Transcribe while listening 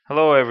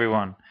Hello,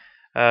 everyone.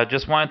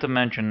 Just wanted to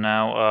mention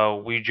now,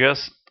 we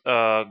just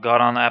got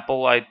on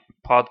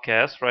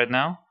Podcast right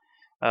now.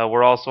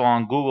 We're also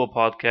on Google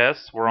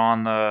Podcasts. We're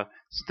on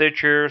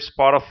Stitcher,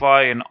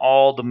 Spotify, and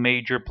all the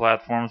major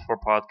platforms for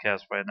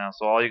podcasts right now.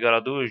 So all you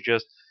gotta do is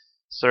just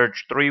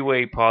search Three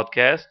Way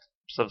Podcast,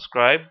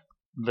 subscribe,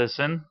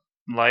 listen,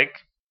 like,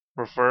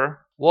 refer.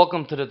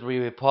 Welcome to the Three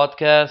Way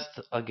Podcast.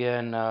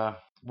 Again,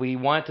 we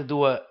wanted to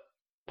do a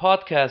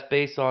podcast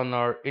based on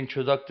our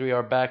introductory,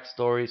 our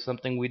backstory,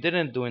 something we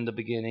didn't do in the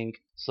beginning.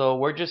 So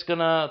we're just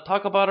gonna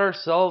talk about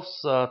ourselves,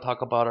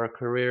 talk about our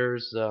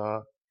careers.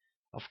 Of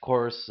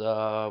course,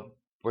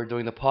 we're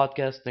doing the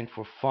podcast thing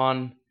for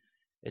fun.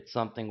 It's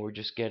something we're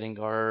just getting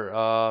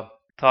our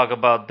Talk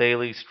about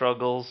daily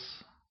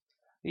struggles.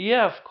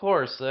 yeah, of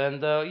course,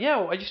 and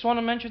yeah, I just want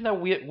to mention that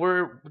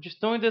we're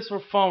just doing this for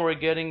fun. We're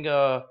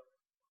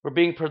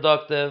being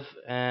productive,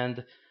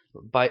 and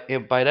by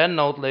that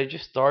note, let's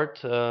just start.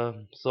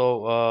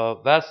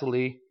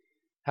 Vasily,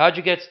 how'd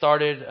you get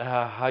started?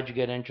 How'd you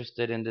get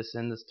interested in this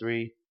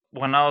industry?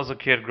 When I was a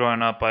kid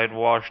growing up, I'd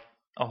watched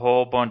a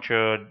whole bunch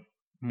of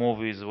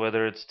movies,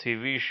 whether it's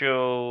TV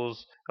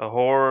shows, a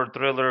horror,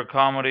 thriller,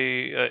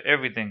 comedy,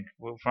 everything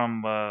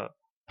from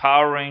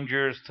Power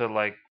Rangers to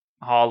like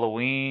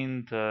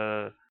Halloween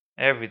to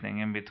everything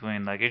in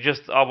between. Like it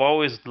just, I've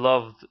always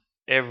loved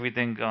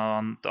everything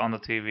on the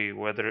TV,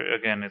 whether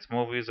again it's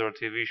movies or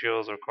TV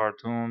shows or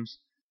cartoons,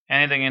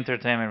 anything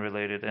entertainment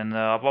related. And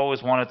I've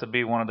always wanted to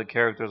be one of the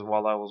characters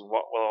while I was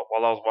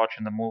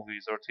watching the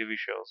movies or TV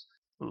shows.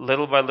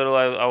 Little by little,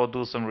 I would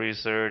do some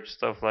research,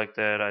 stuff like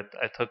that.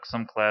 I took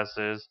some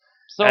classes.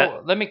 At,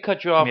 So let me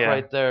cut you off yeah,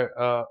 right there.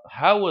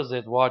 How was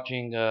it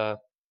watching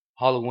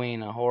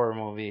Halloween, a horror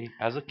movie,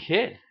 as a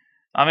kid?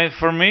 I mean,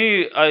 for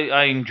me,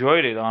 I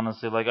enjoyed it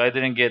honestly. Like I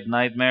didn't get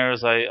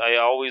nightmares. I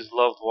always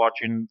loved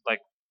watching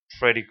like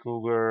Freddy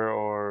Krueger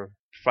or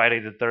Friday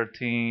the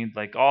 13th,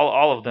 like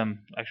all of them.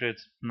 Actually,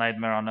 it's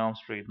Nightmare on Elm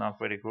Street, not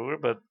Freddy Krueger,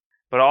 but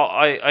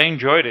I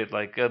enjoyed it.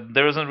 Like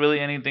there wasn't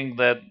really anything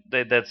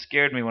that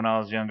scared me when I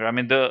was younger. I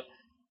mean, the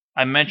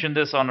I mentioned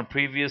this on a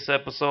previous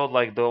episode.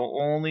 Like the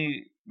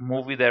only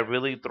movie that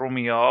really threw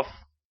me off,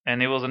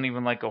 and it wasn't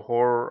even like a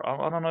horror.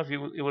 I don't know if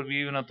it would be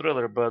even a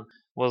thriller, but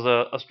was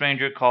a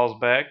Stranger Calls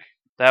Back.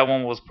 That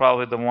one was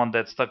probably the one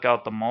that stuck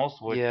out the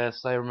most. Which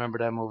Yes, I remember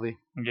that movie.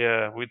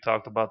 yeah, we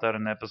talked about that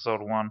in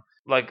episode one.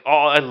 Like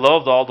all, I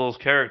loved all those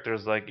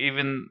characters. Like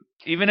even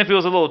if it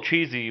was a little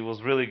cheesy, it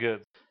was really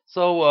good.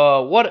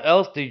 So, what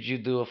else did you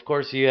do? Of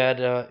course, you had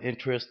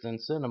interest in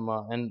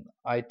cinema, and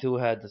I too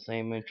had the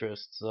same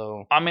interest.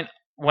 So, I mean,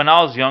 when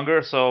I was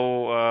younger,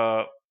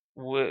 so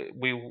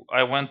we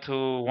I went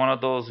to one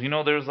of those. You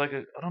know, there's like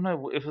a I don't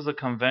know if it's a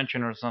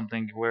convention or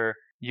something where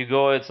you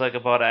go. It's like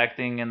about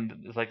acting, and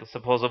it's like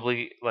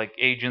supposedly like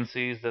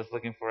agencies that's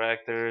looking for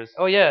actors.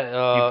 oh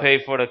yeah, You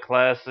pay for the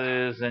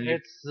classes, and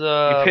it's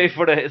you pay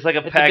for the. It's like a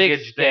it's a big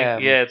package thing.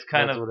 scam. Yeah, it's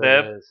kind That's of what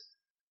it that. is.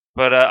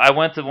 But I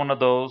went to one of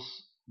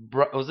those.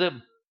 Was it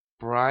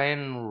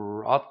Brian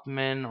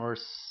Rothman or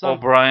some?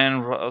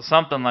 O'Brien,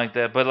 something like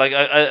that. But like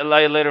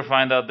I later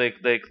find out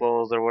they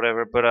closed or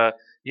whatever. But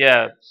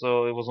yeah,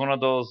 so it was one of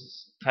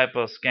those type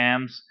of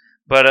scams.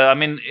 But I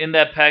mean, in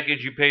that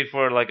package you paid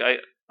for like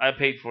I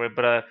paid for it,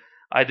 but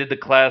I did the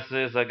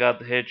classes, I got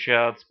the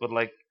headshots, but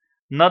like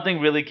nothing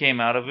really came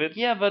out of it.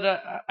 Yeah, but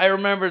I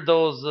remember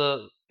those.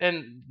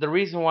 And the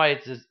reason why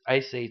I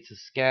say it's a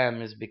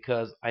scam is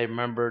because I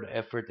remember the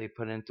effort they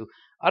put into.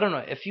 I don't know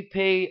if you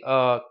pay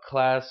a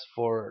class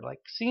for like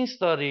scene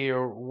study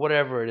or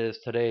whatever it is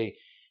today,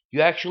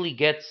 you actually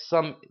get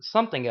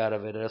something out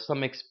of it,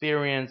 some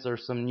experience or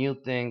some new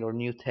thing or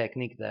new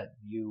technique that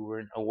you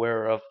weren't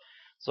aware of.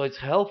 So it's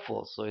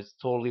helpful. So it's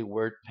totally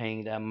worth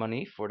paying that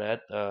money for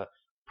that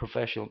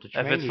professional to If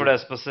train it's for you. that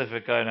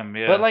specific item, But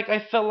yeah. like I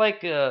felt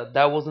like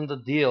that wasn't the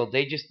deal.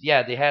 They just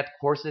yeah they had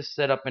courses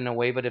set up in a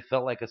way, but it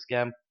felt like a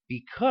scam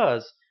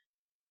because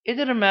it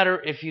didn't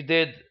matter if you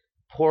did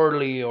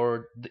poorly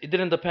or it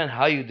didn't depend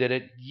how you did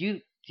it. You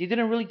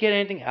didn't really get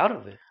anything out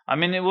of it. I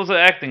mean, it was an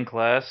acting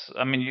class.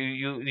 I mean,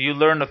 you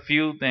learned a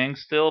few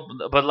things still,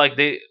 but like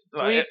Three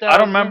I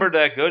don't remember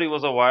thousand. that good. It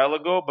was a while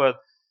ago, but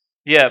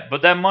yeah,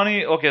 but that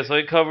money, okay, so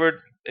it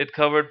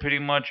covered pretty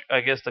much, I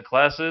guess, the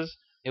classes.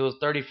 It was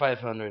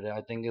 3,500. I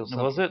think it was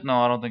Was something. it?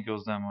 No, I don't think it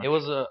was that It much.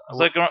 was It was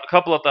like a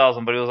couple of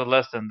thousand, but it was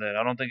less than that.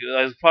 I don't think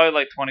it was probably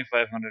like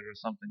 2,500 or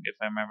something, if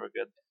I remember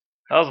good.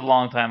 That was a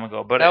long time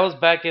ago, but that was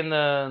back in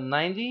the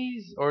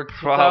 90s or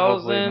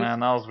probably, 2000s.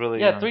 man, I was really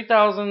Yeah, young.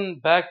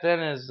 3,000 back then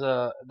is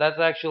that's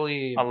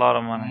actually A lot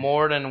of money,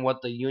 more than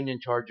what the union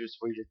charges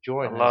for you to a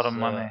join lot as of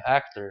money.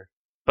 actor.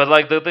 But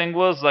like the thing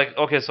was like,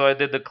 okay, so I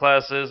did the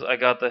classes, I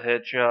got the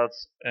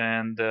headshots,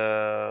 and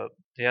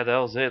yeah, that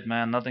was it,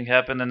 man. Nothing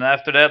happened, and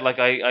after that, like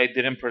I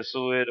didn't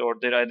pursue it or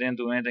I didn't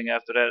do anything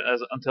after that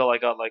as until I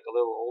got like a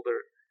little older.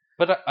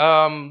 But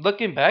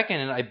looking back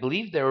in it, I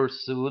believe they were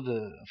sued.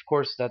 Of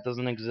course, that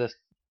doesn't exist.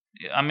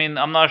 Yeah, I mean,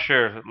 I'm not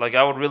sure. Like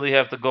I would really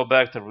have to go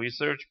back to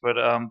research, but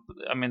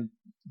I mean,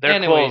 they're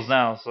Anyways, closed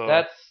now, so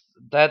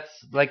that's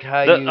like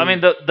how the I you.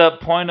 mean the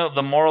point of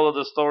the moral of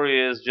the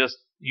story is just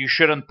you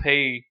shouldn't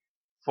pay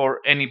for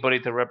anybody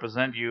to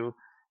represent you.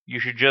 You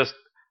should just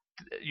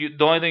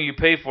the only thing you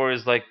pay for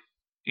is like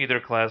either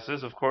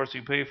classes, of course,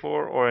 you pay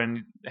for, or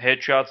in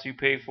headshots you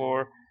pay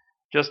for,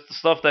 just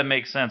stuff that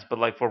makes sense. But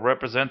like for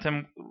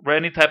representing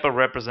any type of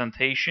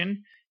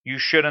representation, you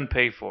shouldn't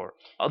pay for.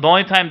 The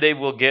only time they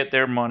will get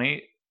their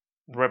money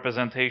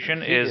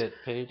representation If you is get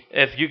paid.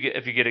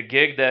 if you get a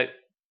gig that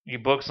you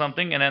book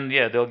something, and then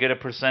yeah, they'll get a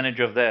percentage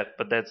of that,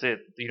 but that's it.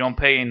 You don't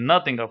pay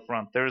nothing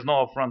upfront. There is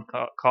no upfront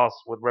cost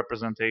with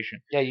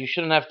representation. Yeah, you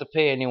shouldn't have to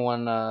pay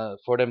anyone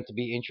for them to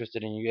be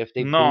interested in you if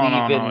they No,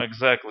 no, believe no, in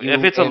exactly.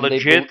 If you it's a and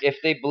legit, if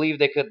they believe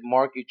they could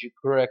market you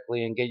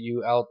correctly and get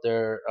you out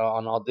there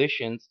on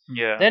auditions.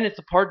 yeah, Then it's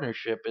a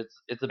partnership.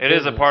 It's a it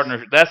is a business.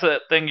 partnership. That's a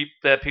thing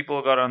that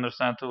people got to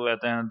understand too.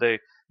 At the end of the day,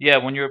 yeah,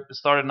 when you're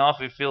starting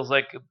off, it feels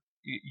like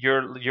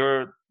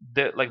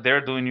like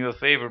they're doing you a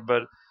favor,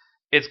 but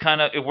it's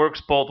kind of it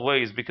works both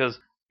ways because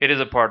it is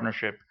a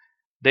partnership.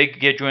 They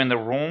get you in the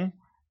room,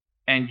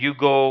 and you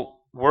go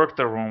work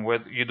the room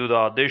where you do the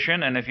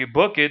audition, and if you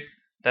book it,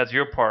 that's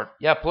your part.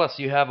 Yeah, plus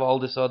you have all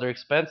this other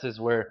expenses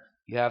where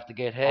you have to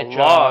get A headshots,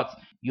 lot.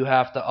 you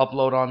have to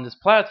upload on these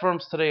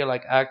platforms today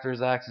like Actors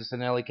Access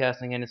and LA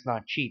Casting, and it's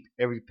not cheap.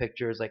 Every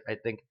picture is like I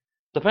think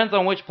depends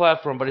on which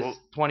platform, but it's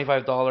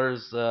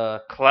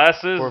 $25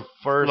 Classes, for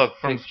first look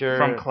from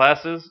picture.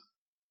 classes,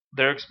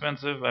 they're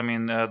expensive. I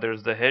mean,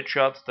 there's the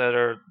headshots that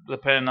are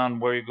depending on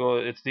where you go,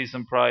 it's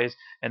decent price,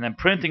 and then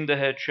printing the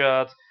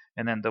headshots,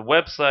 and then the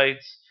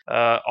websites,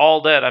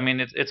 all that. I mean,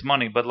 it's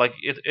money, but like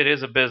it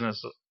is a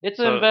business. It's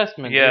an So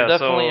investment. You're yeah,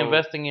 definitely so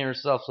investing in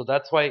yourself. So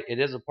that's why it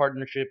is a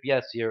partnership.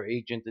 Yes, your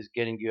agent is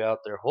getting you out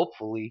there,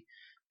 hopefully,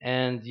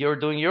 and you're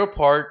doing your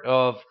part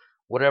of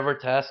whatever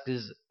task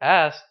is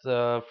asked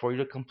for you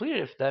to complete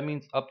it. If that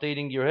means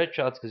updating your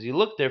headshots because you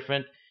look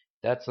different,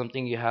 that's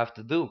something you have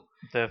to do.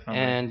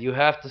 definitely. And you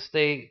have to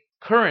stay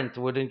current,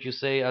 wouldn't you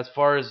say? As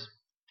far as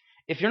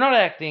if you're not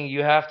acting,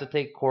 you have to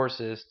take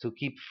courses to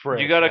keep You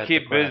fresh gotta at the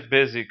keep craft.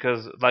 busy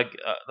because, like,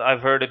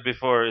 I've heard it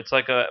before. It's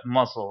like a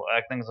muscle.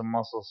 Acting is a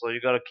muscle, so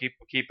you gotta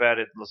keep at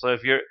it. So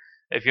if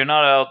you're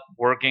not out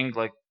working,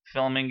 like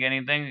filming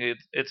anything,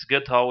 it's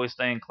good to always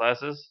stay in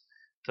classes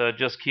to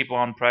just keep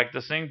on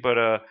practicing.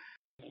 But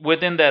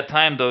within that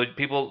time, though,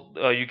 people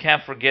you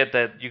can't forget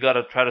that you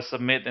gotta try to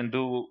submit and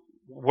do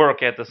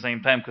work at the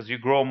same time because you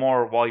grow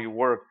more while you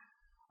work.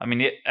 I mean,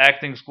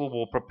 acting school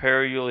will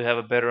prepare you. You have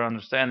a better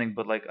understanding.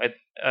 But like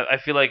I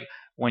feel like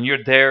when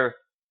you're there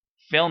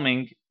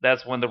filming,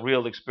 that's when the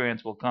real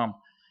experience will come.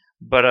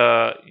 But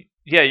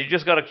yeah, you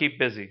just gotta keep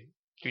busy.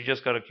 You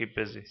just gotta keep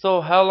busy. So,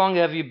 how long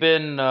have you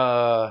been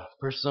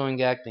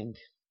pursuing acting?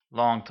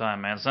 Long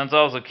time, man. Since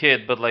I was a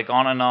kid, but like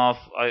on and off.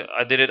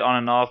 I did it on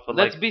and off, but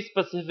Let's be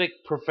specific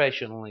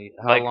professionally.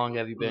 How like long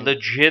have you been at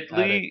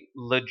it?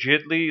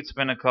 legitly, it's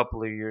been a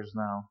couple of years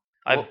now.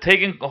 I've What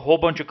taken a whole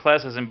bunch of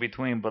classes in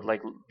between, but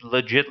like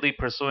legitly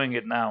pursuing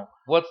it now.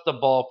 what's the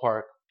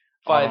ballpark?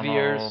 I Five don't know,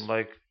 years.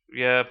 like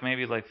yeah,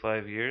 maybe like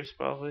 5 years,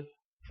 probably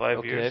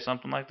 5 years, Okay.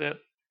 something like that.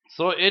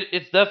 So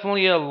it's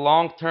definitely a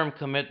long-term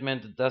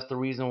commitment. That's the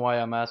reason why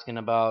I'm asking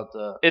about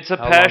It's a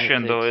how long it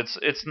passion though. takes.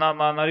 It's not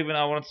even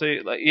I want to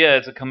say like yeah,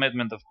 it's a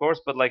commitment of course,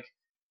 but like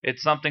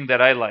it's something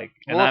that I like,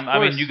 and Well, of I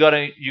mean course,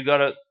 you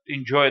gotta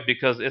enjoy it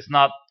because it's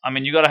not. I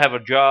mean you gotta have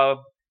a job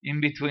in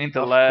between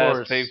to of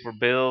last, pay course. for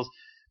bills,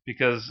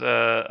 because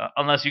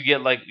unless you get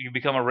like you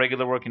become a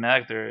regular working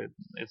actor,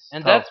 it's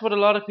And tough. that's what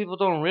a lot of people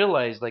don't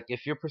realize. Like,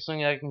 if you're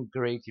pursuing acting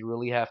great, you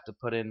really have to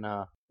put in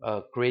a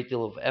great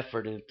deal of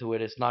effort into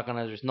it. It's not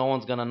gonna. There's no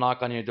one's gonna knock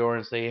on your door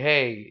and say,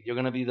 "Hey, you're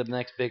gonna be the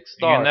next big You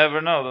star."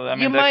 never know. I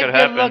You mean that could might get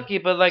happen. lucky,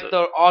 but It's like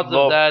the odds of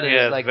low. that is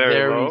Yeah, it's like very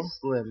very low. Of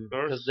slim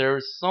because course.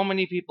 there's so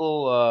many people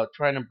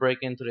trying to break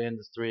into the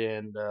industry,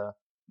 and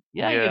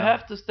yeah, you Yeah.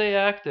 have to stay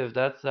active.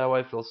 That's how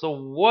I feel. So,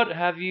 what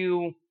have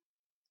you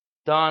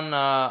done?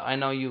 I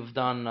know you've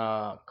done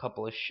a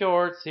couple of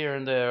shorts here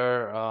and there.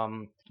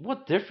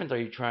 What different are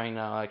you trying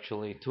now,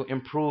 actually, to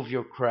improve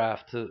your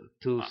craft?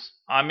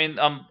 I mean,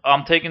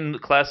 I'm taking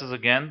classes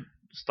again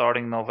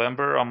starting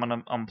November.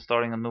 I'm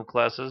starting a new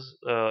classes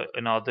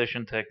in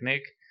audition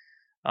technique.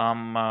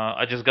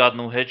 I just got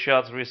new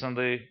headshots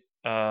recently.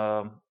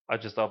 I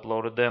just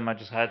uploaded them. I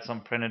just had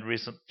some printed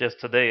recent just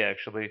today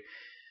actually.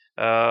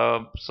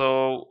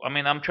 So I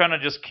mean, I'm trying to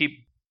just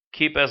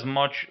keep as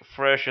much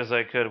fresh as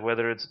I could,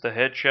 whether it's the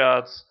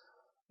headshots,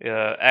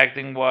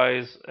 acting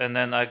wise, and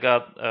then I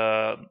got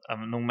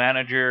a new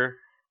manager,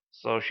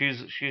 so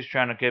she's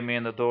trying to get me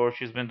in the door.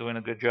 She's been doing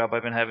a good job.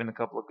 I've been having a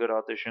couple of good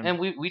auditions. And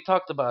we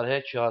talked about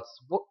headshots.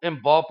 What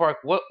in ballpark?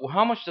 What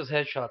how much does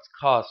headshots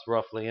cost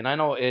roughly? And I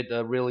know it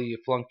really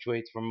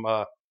fluctuates from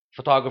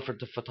photographer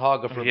to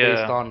photographer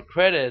based Yeah, on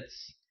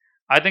credits.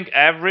 I think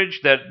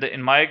average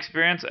in my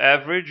experience,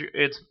 average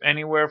it's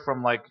anywhere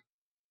from like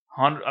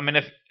 100. I mean,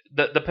 if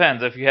that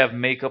depends if you have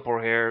makeup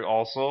or hair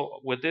also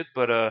with it,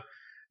 but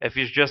if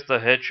it's just a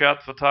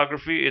headshot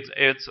photography,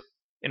 it's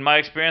in my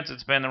experience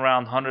it's been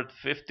around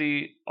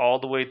 150 all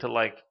the way to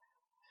like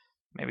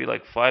maybe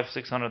like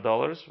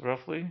 $500-600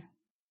 roughly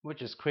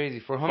Which is crazy.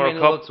 For how for a many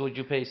cup. looks would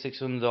you pay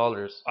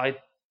 $600? I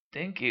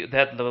think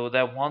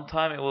that one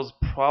time it was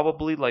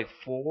probably like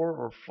 4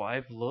 or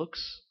 5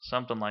 looks,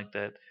 something like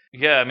that.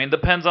 Yeah, I mean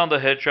depends on the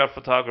headshot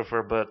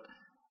photographer, but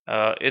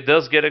it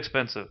does get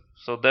expensive.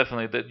 So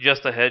definitely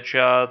just the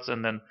headshots,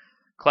 and then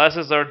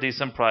classes are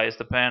decent price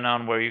depending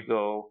on where you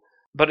go.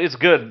 But it's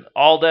good.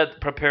 All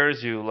that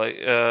prepares you. Like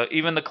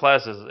even the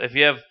classes. If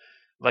you have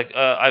like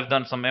I've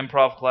done some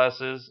improv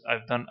classes.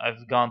 I've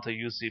gone to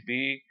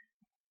UCB.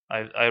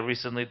 I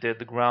recently did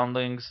the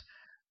Groundlings.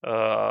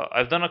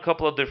 I've done a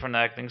couple of different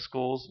acting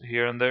schools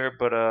here and there,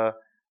 but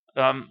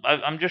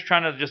I'm just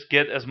trying to just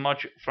get as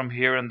much from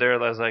here and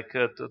there as I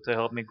could to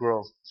help me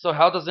grow. So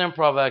how does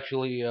improv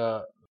actually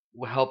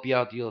help you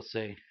out? You'll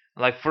say.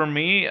 Like for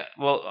me,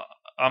 well,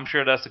 I'm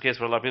sure that's the case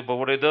for a lot of people. But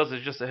what it does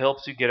is just it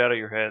helps you get out of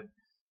your head.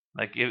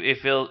 Like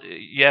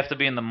you have to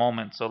be in the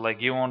moment. So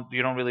like you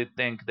don't really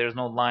think. There's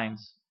no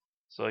lines,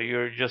 so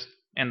you're just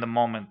in the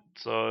moment.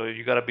 So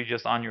you gotta be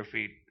just on your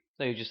feet.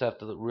 So you just have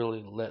to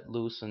really let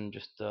loose and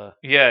just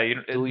Yeah,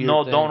 do your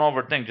no,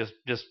 don't thing. overthink.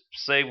 Just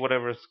say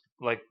whatever's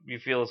like you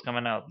feel is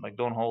coming out. Like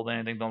don't hold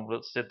anything.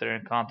 Don't sit there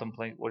and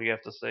contemplate what you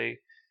have to say.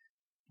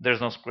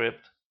 There's no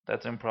script.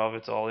 That's improv.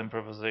 It's all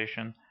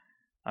improvisation.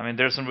 I mean,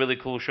 there's some really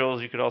cool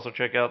shows you could also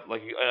check out.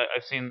 Like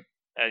I've seen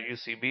at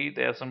UCB,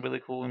 they have some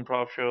really cool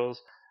improv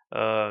shows.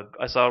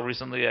 I saw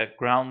recently at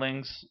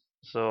Groundlings,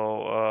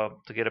 so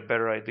to get a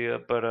better idea.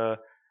 But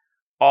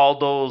all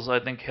those I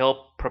think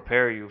help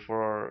prepare you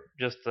for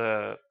just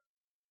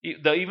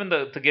even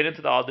to get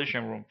into the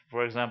audition room,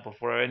 for example,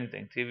 for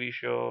anything, TV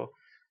show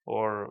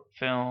or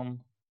film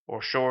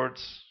or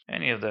shorts,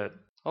 any of that.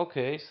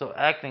 Okay, so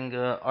acting.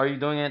 Are you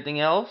doing anything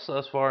else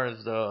as far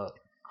as the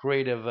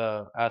creative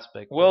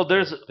aspect Well, of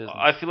there's the business?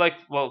 I feel like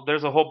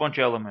there's a whole bunch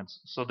of elements.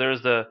 So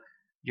there's the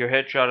your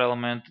headshot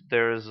element,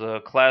 there's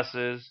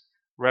classes,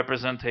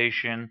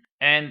 representation,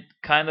 and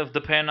kind of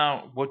depend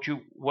on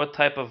what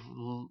type of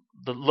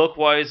the look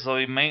wise. So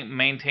you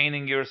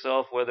maintaining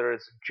yourself, whether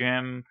it's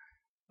gym.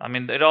 I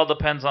mean, it all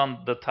depends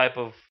on the type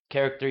of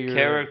Character you're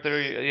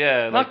character.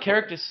 Yeah, like not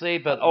character say,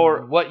 but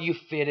or what you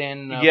fit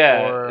in for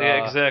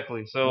yeah,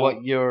 exactly. So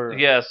what you're.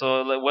 yeah,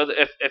 so like whether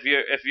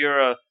if you're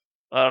a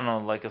I don't know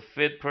like a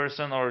fit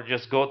person or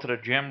just go to the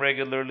gym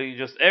regularly,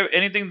 just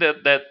anything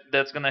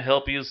that's gonna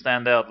help you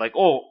stand out. Like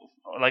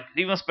like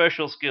even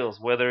special skills,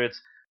 whether it's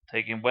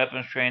taking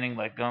weapons training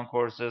like gun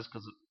courses,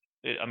 because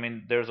I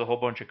mean there's a whole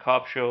bunch of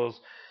cop shows,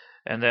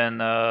 and then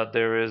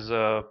there is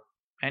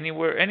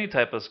anywhere any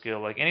type of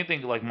skill like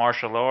anything like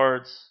martial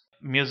arts,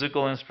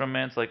 musical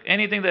instruments, like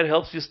anything that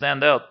helps you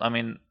stand out. I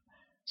mean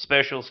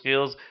special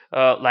skills,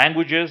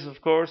 languages,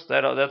 of course.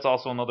 That's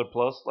also another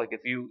plus. Like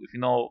if you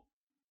know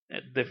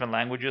different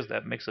languages,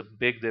 that makes a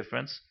big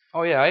difference.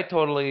 Oh yeah, I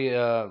totally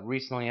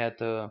recently had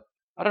to.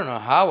 I don't know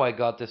how I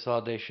got this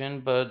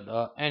audition,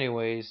 but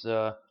anyways,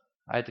 I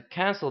had to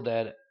cancel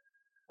that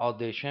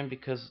audition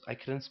because I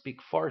couldn't speak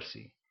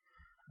Farsi.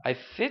 I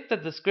fit the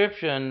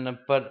description,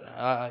 but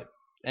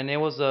and it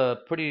was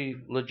a pretty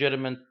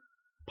legitimate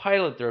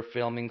pilot they're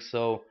filming.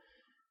 So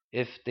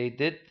if they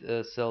did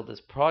sell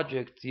this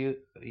project,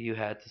 you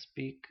had to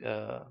speak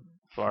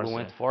Farsi.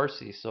 fluent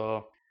Farsi.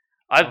 So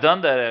I've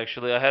done that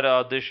actually. I had an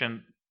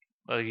audition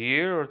a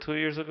year or 2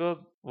 years ago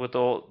with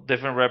all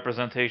different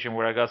representation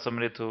where I got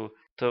somebody to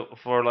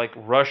for like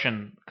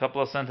Russian, a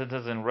couple of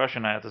sentences in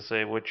Russian I had to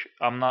say, which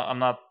I'm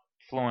not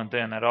fluent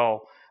in at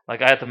all.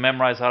 Like I had to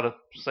memorize how to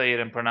say it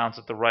and pronounce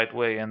it the right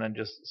way, and then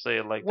just say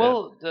it like that.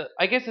 well,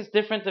 I guess it's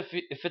different if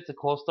it's a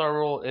co-star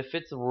role. If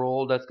it's a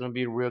role that's going to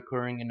be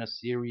recurring in a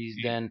series,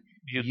 You, then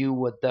you you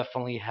would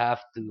definitely have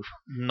to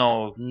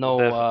know know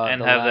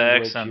and the have the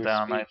language accent you're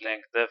down. I speaking.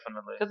 think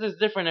definitely. Because it's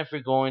different if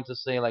you're going to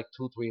say like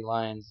two, three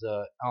lines.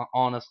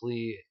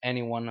 Honestly,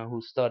 anyone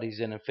who studies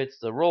it and fits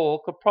the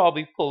role could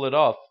probably pull it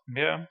off.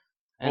 Yeah.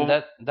 And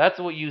Well, that's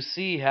what you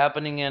see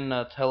happening in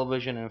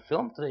television and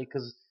film today.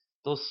 Because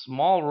those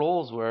small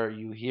roles where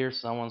you hear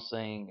someone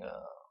saying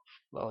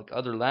like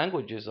other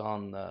languages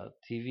on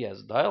TV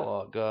as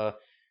dialogue,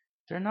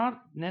 they're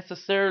not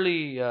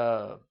necessarily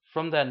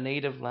from that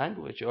native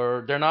language,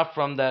 or they're not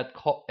from that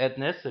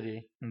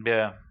ethnicity.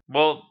 yeah.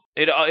 Well,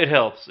 it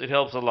helps. It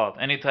helps a lot.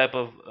 Any type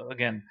of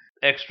again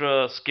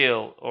extra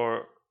skill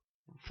or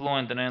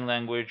fluent in any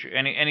language,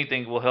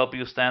 anything will help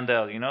you stand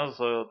out.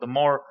 So the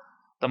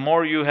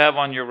more you have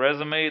on your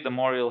resume, the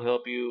more it'll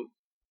help you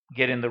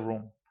get in the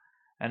room,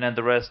 and then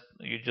the rest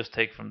you just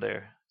take from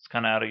there. It's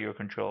kind of out of your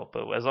control.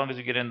 But as long as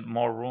you get in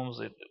more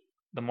rooms,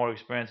 the more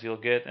experience you'll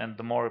get, and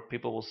the more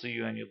people will see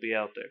you, and you'll be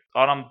out there.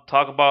 Autumn,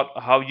 talk about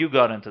how you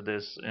got into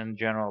this in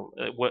general,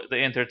 what the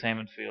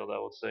entertainment field, I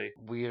would say.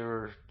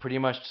 We're pretty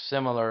much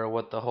similar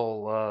with the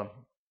whole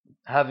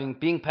having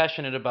being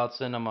passionate about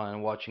cinema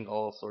and watching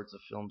all sorts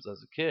of films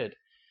as a kid.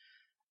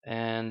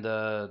 And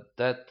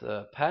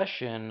that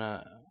passion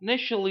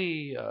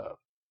initially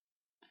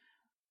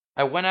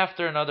I went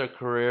after another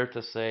career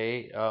to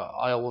say.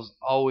 I was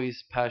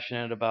always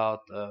passionate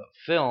about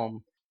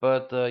film,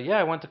 but yeah,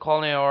 I went to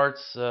culinary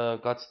arts,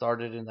 got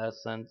started in that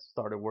sense,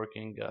 started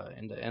working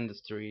in the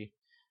industry,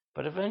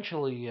 but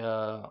eventually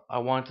I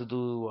wanted to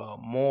do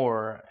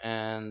more,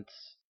 and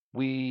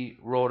we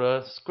wrote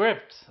a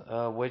script,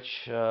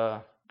 which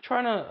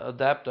trying to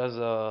adapt as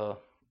a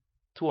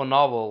to a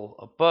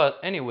novel. But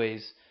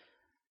anyways,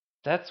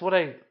 that's what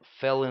I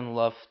fell in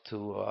love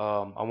to.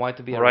 I wanted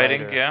to be a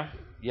Writing, writer. yeah.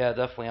 Yeah,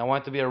 definitely. I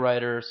wanted to be a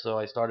writer, so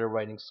I started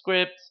writing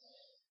scripts.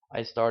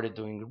 I started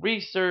doing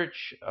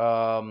research.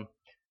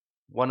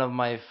 One of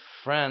my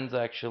friends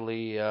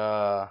actually,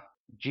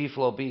 G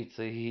Flow Beats,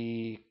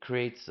 he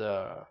creates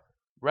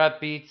rap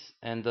beats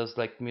and does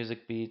like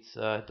music beats,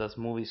 does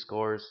movie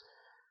scores.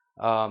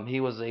 He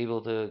was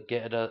able to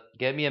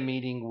get me a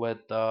meeting with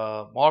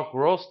Mark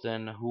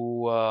Roston,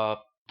 who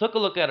took a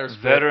look at our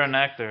script. Veteran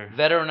actor.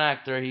 Veteran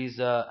actor. He's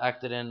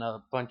acted in a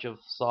bunch of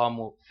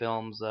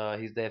films.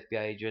 He's the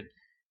FBI agent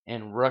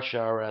in Rush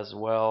Hour as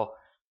well.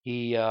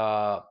 He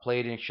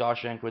played in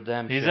Shawshank He's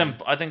in.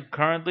 Redemption. I think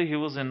currently he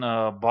was in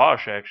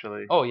Bosch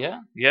actually. Oh yeah,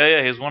 Yeah,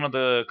 yeah. He's one of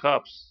the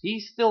cops.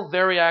 he's still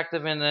very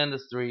active in the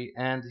industry,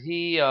 and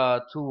he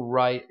too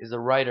write is a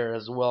writer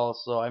as well.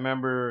 So I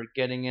remember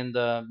getting in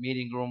the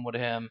meeting room with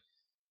him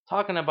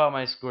talking about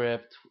my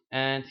script,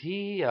 and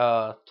he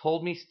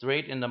told me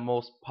straight in the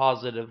most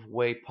positive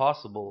way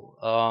possible.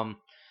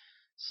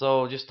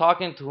 So just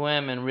talking to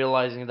him and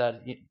realizing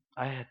that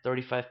I had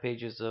 35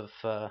 pages of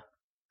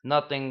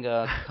nothing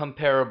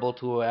comparable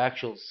to an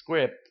actual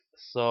script.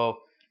 So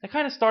that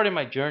kind of started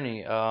my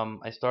journey.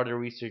 I started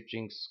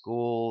researching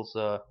schools.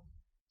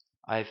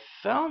 I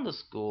found a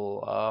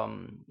school,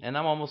 and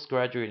I'm almost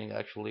graduating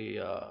actually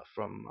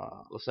from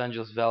Los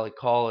Angeles Valley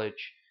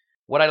College.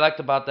 What I liked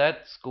about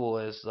that school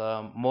is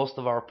most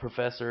of our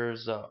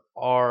professors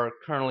are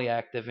currently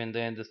active in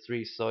the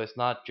industry, so it's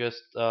not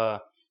just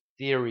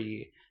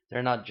theory.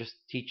 They're not just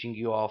teaching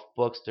you off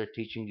books, they're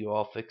teaching you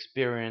off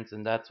experience,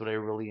 and that's what I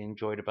really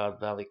enjoyed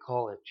about Valley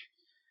College.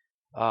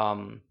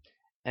 Um,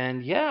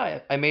 and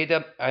yeah, I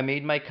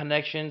made my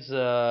connections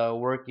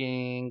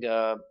working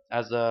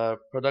as a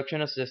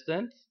production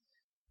assistant.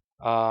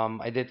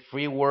 I did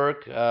free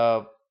work.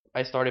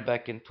 I started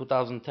back in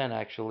 2010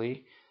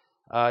 actually.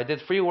 I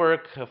did free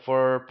work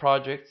for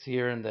projects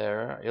here and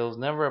there. It was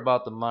never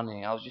about the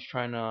money. I was just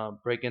trying to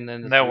break in the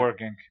industry.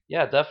 Networking.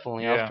 Yeah,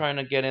 definitely. I was Yeah. trying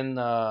to get in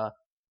the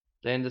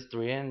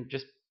industry and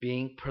just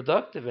being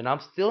productive. And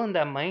I'm still in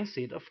that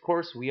mindset. Of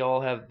course, we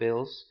all have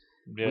bills.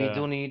 We Yeah.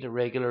 do need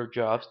regular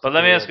jobs to But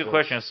let me pay our ask you a bills.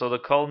 question. So the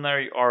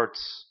culinary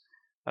arts,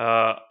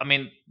 I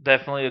mean,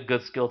 definitely a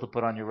good skill to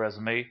put on your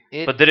resume.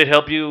 It But did it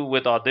help you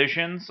with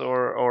auditions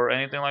or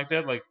anything like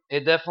that? Like,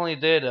 it definitely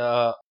did.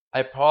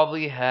 I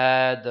probably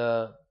had.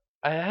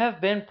 I have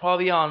been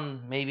probably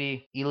on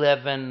maybe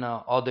 11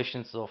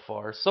 auditions so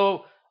far.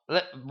 So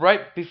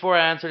right before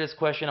I answer this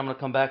question, I'm gonna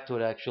come back to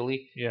it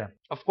actually. yeah,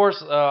 Of course,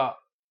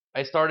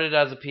 I started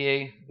as a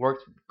PA,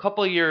 worked a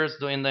couple of years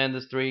doing the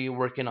industry,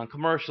 working on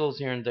commercials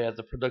here and there as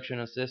a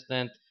production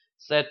assistant,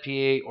 set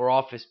PA or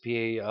office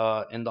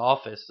PA in the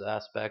office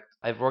aspect.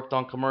 I've worked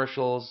on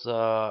commercials.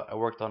 I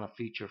worked on a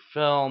feature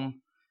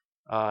film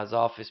as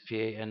office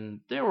PA,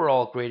 and they were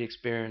all great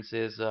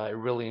experiences. I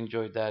really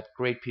enjoyed that.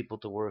 Great people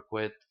to work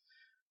with.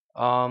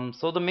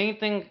 So the main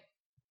thing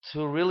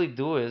to really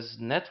do is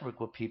network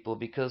with people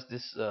because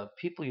this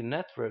people you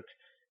network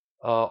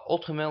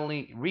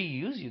ultimately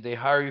reuse you. They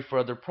hire you for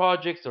other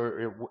projects,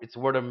 or it's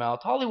word of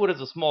mouth. Hollywood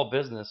is a small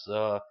business.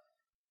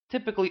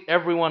 Typically,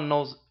 everyone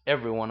knows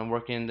everyone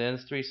working in the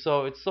industry,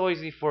 so it's so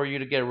easy for you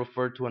to get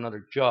referred to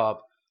another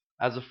job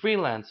as a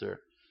freelancer.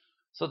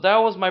 So that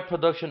was my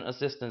production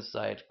assistant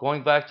side.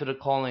 Going back to the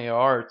culinary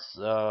arts,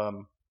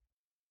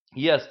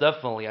 yes,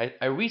 definitely.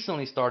 I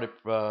recently started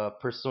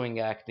pursuing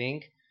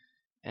acting,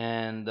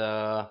 and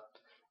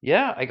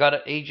yeah, I got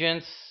an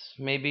agent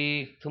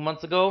maybe 2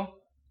 months ago.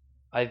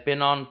 I've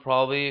been on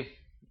probably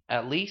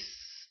at least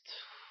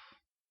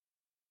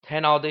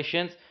 10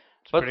 auditions,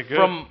 it's but pretty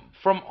good.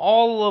 from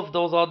all of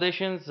those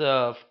auditions,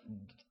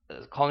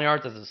 culinary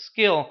arts as a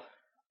skill,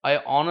 I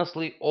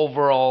honestly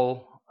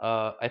overall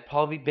I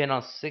probably been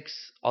on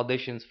 6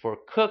 auditions for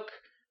cook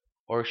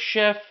or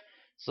chef.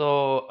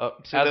 So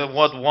See, the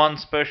what one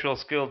special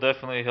skill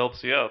definitely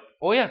helps you out.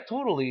 oh yeah,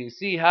 totally.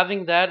 See,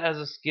 having that as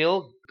a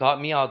skill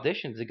got me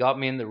auditions. It got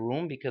me in the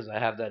room because I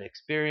have that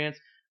experience.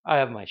 I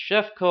have my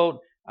chef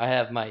coat. I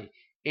have my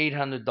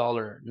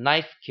 $800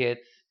 knife kit,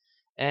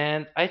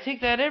 and I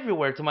take that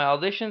everywhere to my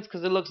auditions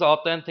because it looks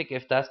authentic.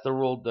 If that's the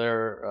role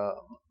they're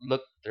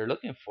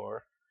looking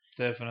for.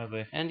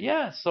 Definitely. And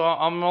yeah, so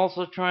I'm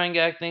also trying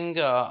acting.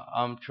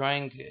 I'm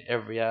trying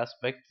every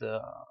aspect.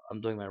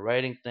 I'm doing my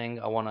writing thing.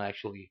 I want to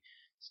actually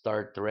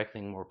start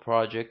directing more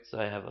projects.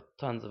 I have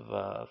tons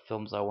of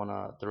films I want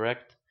to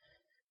direct,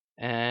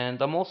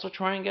 and I'm also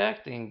trying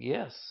acting.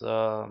 Yes.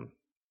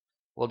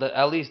 Well,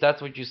 at least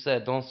that's what you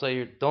said. Don't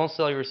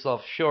sell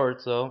yourself short.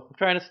 So I'm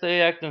trying to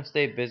stay active,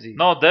 stay busy.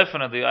 No,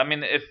 definitely. I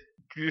mean, if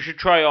you should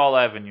try all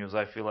avenues,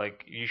 I feel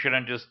like you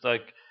shouldn't just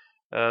like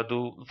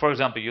do. For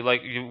example, you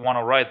want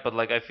to write, but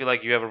like I feel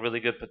like you have a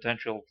really good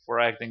potential for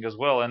acting as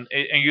well, and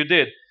you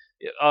did.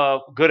 A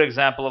good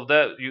example of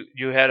that,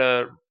 you had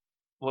a.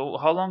 Well,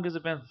 how long has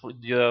it been for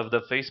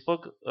the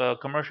Facebook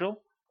commercial?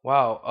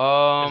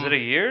 Wow. Is it a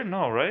year?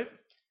 No, right?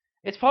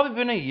 It's probably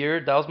been a year.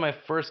 That was my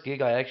first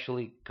gig I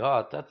actually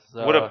got. That's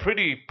What a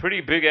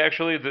pretty big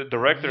actually the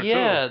director too.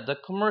 Yeah, the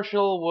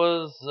commercial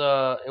was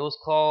it was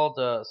called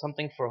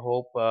Something for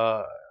Hope,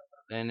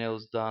 and it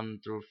was done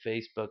through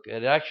Facebook.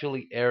 It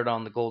actually aired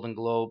on the Golden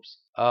Globes.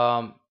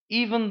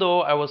 Even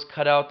though I was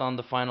cut out on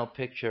the final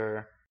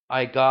picture,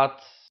 I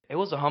got it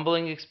was a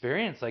humbling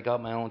experience. I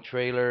got my own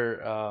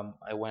trailer.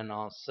 I went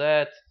on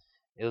set.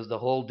 It was the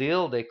whole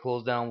deal. They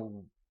closed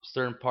down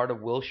certain part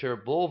of Wilshire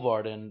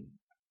Boulevard, and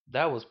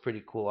that was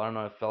pretty cool. I don't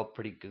know. It felt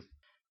pretty good,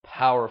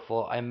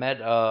 powerful. I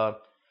met a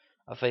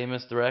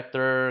famous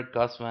director,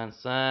 Gus Van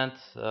Sant.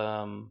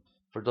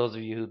 For those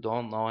of you who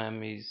don't know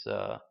him, he's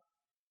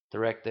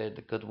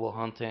directed Good Will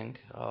Hunting.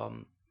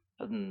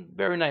 A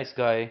very nice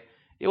guy.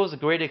 It was a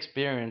great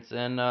experience,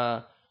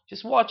 and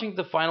just watching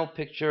the final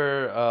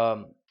picture,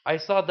 I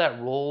saw that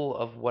role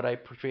of what I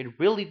portrayed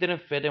really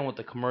didn't fit in with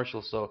the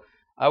commercial, so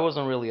I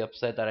wasn't really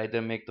upset that I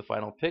didn't make the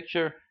final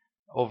picture.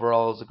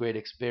 Overall, it was a great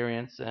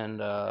experience, and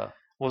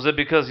Was it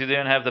because you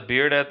didn't have the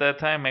beard at that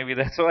time? Maybe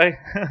that's why.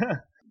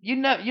 you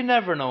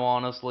never know,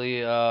 honestly.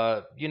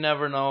 You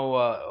never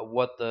know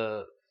what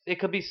the it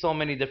could be so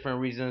many different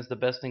reasons. The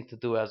best thing to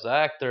do as an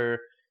actor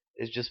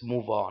is just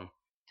move on.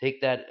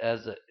 Take that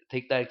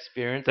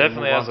experience and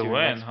Definitely move as on a to your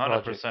win, next hundred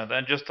project. percent.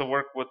 And just to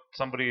work with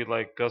somebody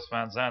like Gus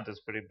Van Sant is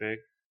pretty big.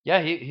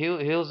 Yeah, he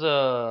was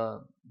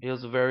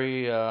a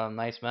very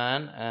nice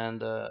man,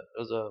 and it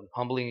was a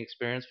humbling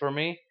experience for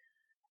me.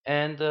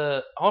 And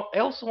I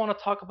also want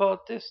to talk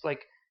about this,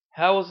 like,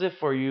 how was it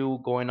for you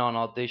going on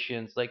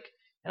auditions? Like,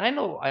 and I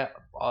know I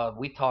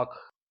we talk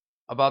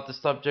about the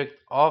subject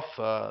off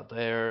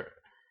there.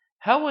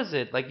 How was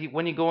it? Like,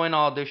 when you go in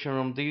audition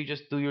room, do you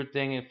just do your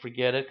thing and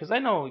forget it? Because I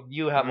know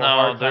you have a No,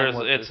 hard time there's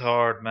with it's this.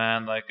 hard,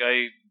 man. Like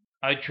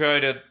I try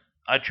to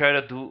I try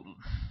to do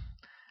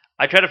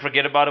I try to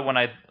forget about it when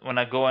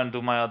I go and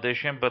do my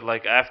audition, but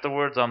like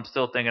afterwards I'm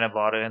still thinking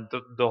about it, and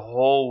the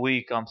whole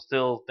week I'm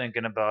still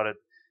thinking about it,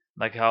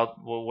 like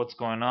what's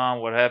going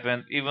on, what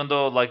happened. Even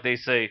though like they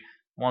say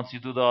once you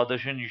do the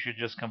audition, you should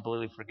just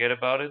completely forget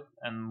about it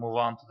and move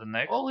on to the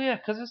next. Oh yeah,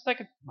 because it's like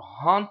a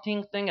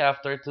haunting thing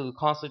after to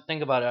constantly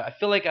think about it. I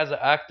feel like as an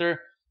actor,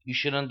 you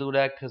shouldn't do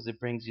that because it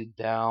brings you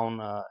down,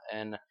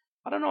 and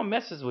I don't know,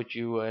 messes with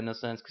you in a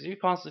sense because you're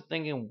constantly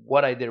thinking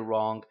what I did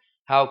wrong,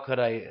 how could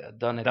I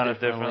done it Done it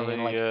differently,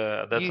 and differently, like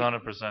yeah, that's you,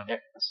 100%.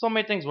 so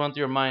many things run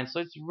through your mind. So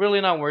it's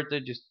really not worth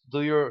it. Just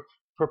do your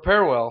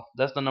prepare well.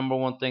 That's the number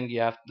one thing you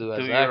have to do Do as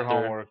an your actor.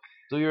 homework.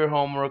 Do your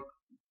homework,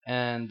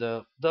 and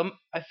the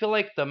I feel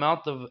like the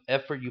amount of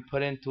effort you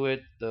put into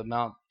it, the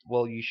amount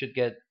well you should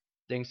get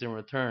things in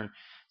return.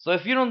 So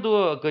if you don't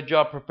do a good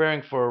job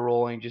preparing for a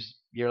role and just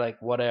you're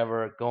like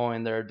whatever, go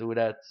in there, do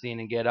that scene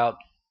and get out,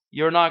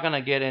 you're not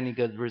gonna get any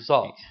good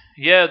results.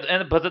 Yeah,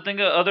 and but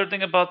the other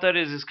thing about that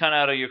is it's kind of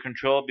out of your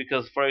control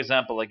because, for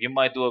example, like you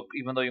might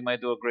even though you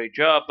might do a great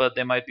job, but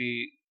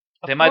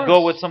Of they might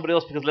go with course. somebody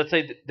else because let's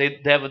say they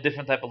have a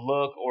different type of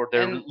look or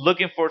they're And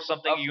looking for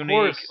something of unique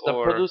course, the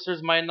or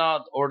producers might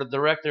not, or the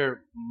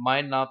director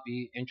might not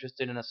be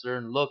interested in a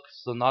certain look.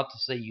 So not to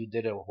say you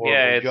did a yeah,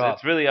 horrible job,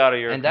 it's really out of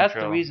your and that's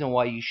the control. reason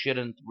why you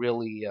shouldn't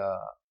really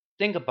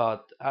think about.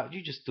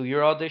 You just do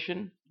your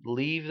audition,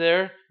 leave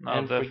there, No,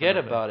 and forget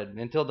definitely. about it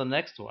until the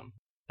next one.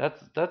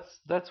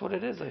 That's what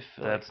it is. I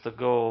feel like. That's the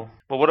goal.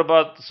 But what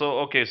about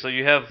okay, so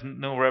you have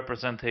new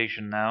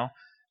representation now.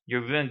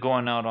 You've been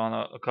going out on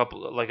a couple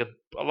like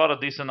a lot of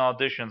decent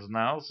auditions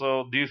now. So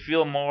do you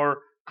feel more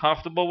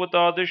comfortable with the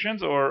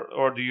auditions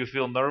or do you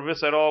feel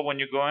nervous at all when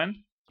you go in?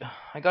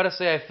 I gotta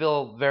say, I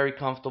feel very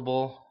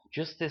comfortable.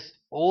 Just this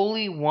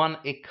only one,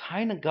 it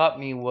kind of got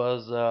me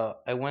was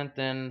I went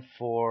in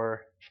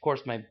for, of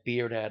course, my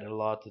beard had a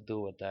lot to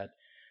do with that.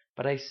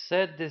 But I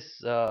said this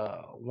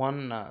one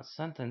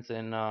sentence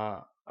in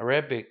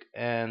Arabic,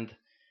 and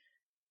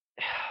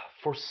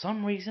for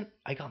some reason,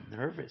 I got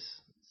nervous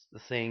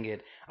saying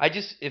it.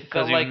 It Because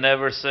felt you've like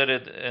never said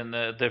it in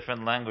a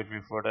different language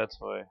before, that's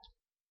why.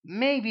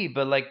 maybe,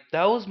 but like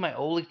that was my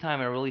only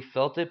time I really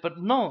felt it. But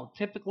no,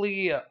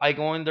 typically I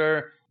go in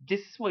there.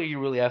 This is what you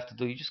really have to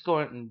do. You just go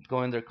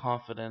in there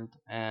confident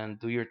and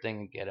do your thing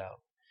and get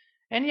out.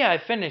 And yeah, I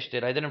finished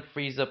it. I didn't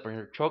freeze up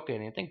or choke or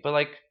anything, but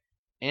like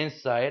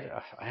inside,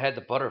 I had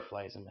the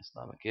butterflies in my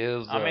stomach. It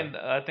was, I mean,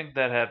 I think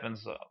that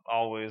happens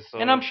always.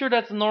 and I'm So sure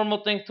that's a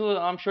normal thing too.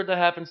 I'm sure that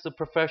happens to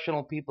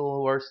professional people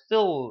who are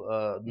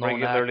still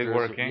known regularly actors.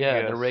 working, Yeah,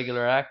 they're yes.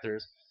 regular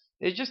actors.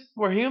 It's just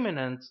we're human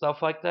and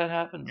stuff like that It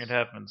happens.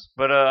 happens.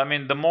 But I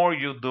mean, the more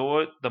you do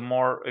it, the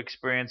more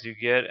experience you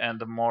get, and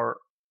the more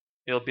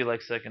it'll be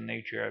like second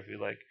nature. I feel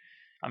like.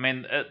 I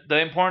mean, the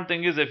important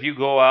thing is if you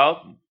go out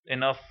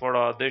enough for the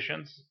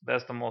auditions,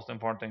 that's the most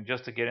important thing,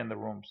 just to get in the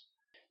rooms.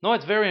 No,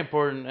 it's very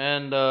important,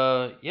 and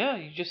yeah,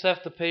 you just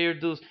have to pay your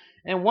dues.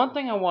 And one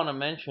thing I want to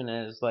mention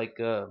is like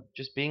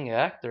just being an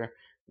actor,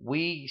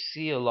 we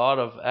see a lot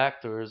of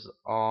actors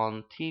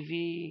on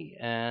TV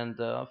and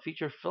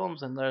feature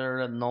films, and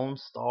they're known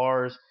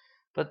stars.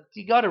 But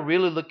you got to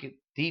really look at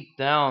deep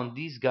down.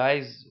 These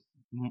guys,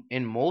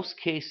 in most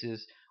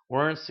cases,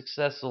 weren't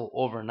successful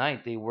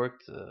overnight. They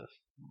worked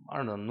I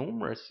don't know,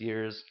 numerous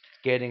years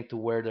getting to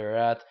where they're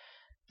at.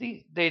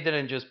 They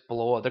didn't just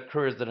blow up. The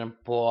careers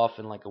didn't blow off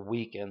in like a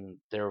week and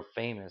they're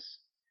famous.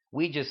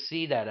 We just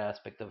see that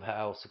aspect of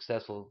how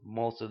successful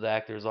most of the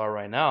actors are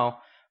right now,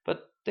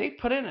 but they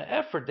put in an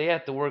effort. They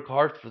had to work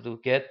hard to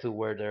get to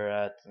where they're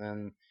at,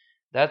 and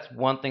that's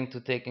one thing to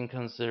take in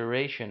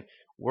consideration.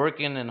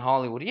 Working in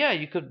Hollywood, yeah,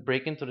 you could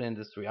break into the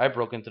industry. I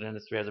broke into the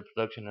industry as a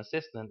production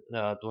assistant,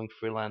 doing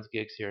freelance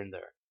gigs here and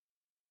there.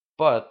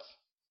 But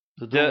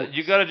to do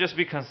You gotta just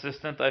be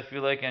consistent. I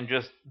feel like, and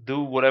just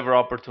do whatever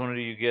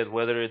opportunity you get,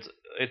 whether it's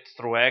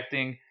through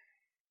acting.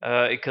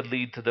 It could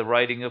lead to the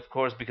writing, of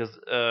course, because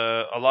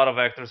a lot of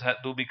actors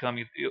do become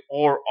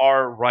or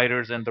are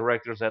writers and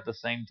directors at the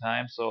same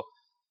time. So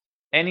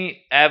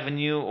any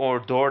avenue or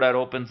door that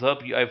opens up,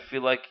 I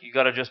feel like you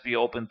gotta just be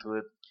open to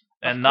it,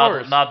 of and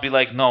course, not be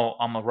like, no,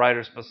 I'm a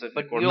writer specific,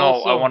 but or you no, I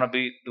also want to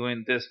be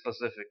doing this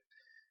specific.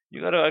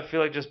 You gotta, I feel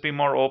like, just be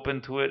more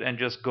open to it and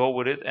just go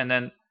with it, and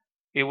then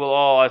it will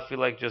all, I feel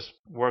like, just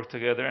work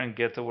together and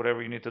get to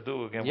whatever you need to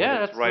do. Again, whether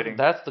yeah, it's writing.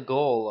 that's the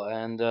goal,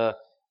 and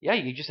yeah,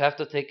 you just have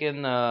to take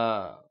in.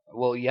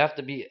 Well, you have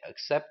to be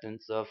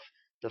acceptance of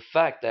the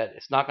fact that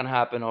it's not gonna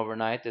happen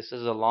overnight. This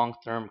is a long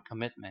term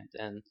commitment,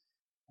 and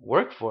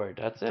work for it.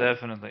 That's it.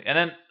 Definitely. And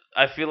then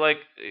I feel like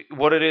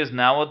what it is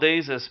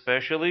nowadays,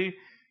 especially,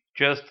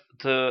 just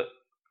to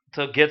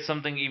get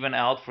something even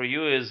out for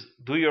you, is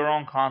do your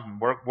own content.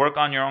 Work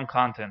on your own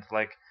content,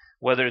 like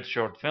whether it's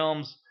short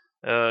films,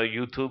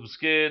 YouTube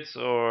skits,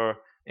 or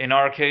in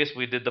our case,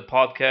 we did the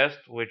podcast,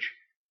 which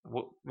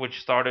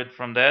started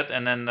from that,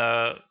 and then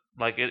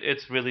like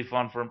it's really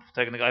fun for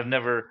technical. I've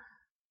never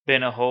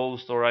been a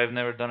host or I've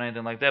never done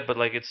anything like that, but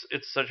like it's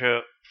such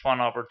a fun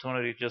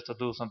opportunity just to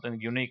do something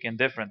unique and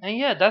different. And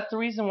yeah, that's the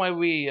reason why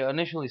we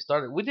initially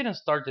started. We didn't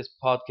start this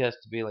podcast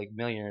to be like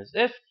millionaires.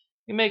 If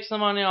you make some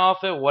money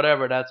off it,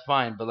 whatever, that's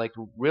fine. But like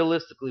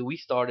realistically, we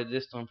started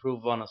this to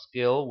improve on a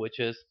skill, which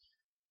is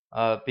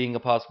being a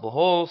possible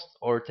host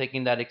or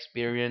taking that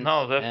experience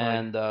No, definitely.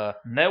 and to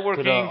the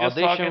Networking, just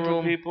audition talking to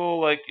room. people,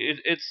 like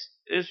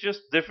it's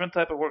just different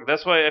type of work.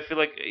 That's why I feel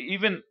like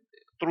even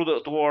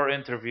through our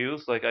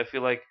interviews, like I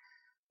feel like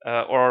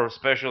or our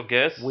special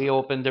guests, We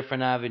open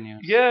different avenues.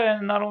 yeah,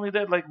 and not only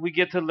that, like we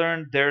get to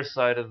learn their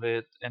side of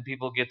it, and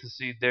people get to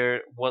see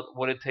their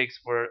what it takes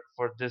for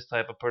this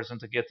type of person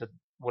to get to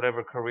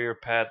whatever career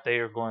path they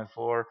are going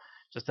for,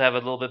 just to have a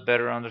little bit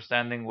better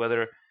understanding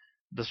whether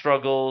the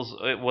struggles,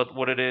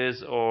 what it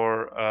is,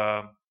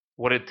 or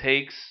what it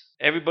takes.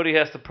 Everybody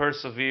has to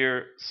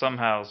persevere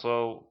somehow,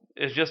 so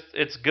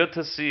it's good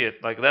to see it.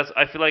 Like that's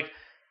I feel like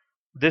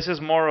this is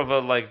more of a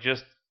like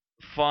just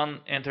fun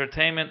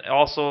entertainment,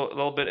 also a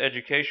little bit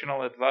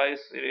educational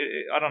advice.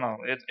 I don't know.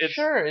 It's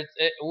Sure,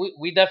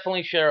 we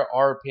definitely share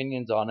our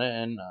opinions on it,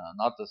 and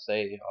not to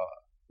say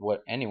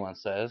what anyone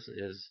says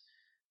is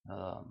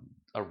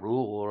a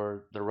rule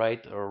or the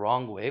right or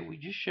wrong way. We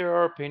just share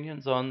our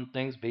opinions on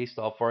things based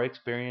off our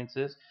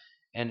experiences,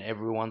 and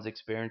everyone's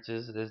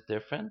experiences is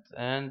different.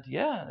 And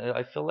yeah,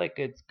 I feel like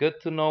it's good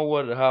to know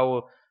what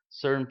how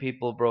certain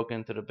people broke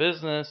into the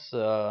business.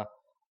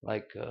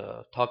 Like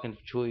talking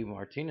to Chuy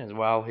Martinez,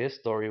 wow, his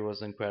story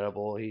was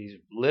incredible. He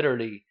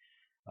literally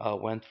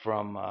went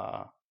from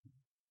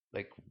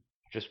like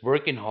just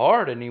working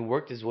hard, and he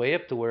worked his way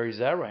up to where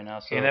he's at right now.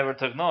 he So never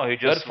took no. He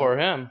good just for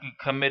him.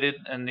 committed,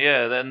 and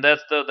yeah, then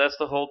that's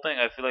the whole thing.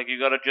 I feel like you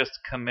gotta just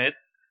commit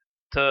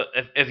to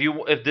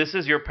if this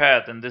is your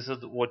path and this is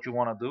what you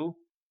want to do,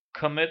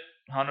 commit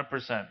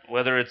 100%.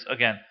 Whether it's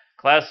again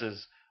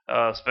classes,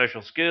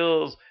 special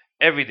skills,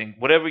 everything,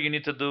 whatever you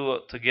need to do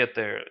to get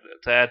there,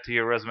 to add to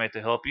your resume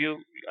to help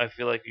you, I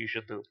feel like you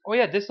should do. Oh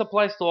yeah, this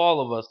applies to all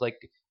of us. Like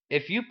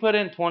if you put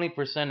in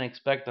 20%,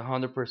 expect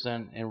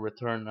 100% in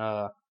return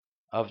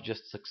of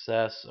just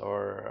success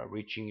or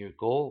reaching your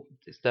goal.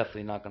 It's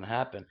definitely not going to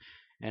happen.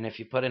 And if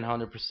you put in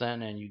 100%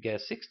 and you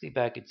get 60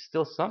 back, it's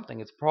still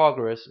something. It's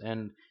progress,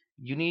 and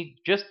you need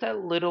just that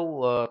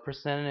little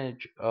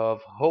percentage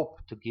of hope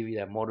to give you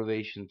that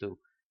motivation to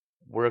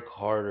work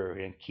harder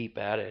and keep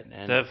at it.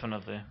 And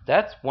Definitely.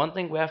 that's one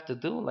thing we have to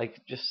do. Like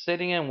just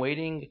sitting and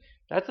waiting.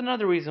 That's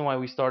another reason why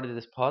we started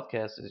this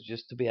podcast, is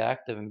just to be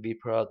active and be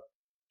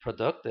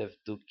productive,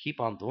 to keep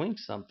on doing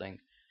something.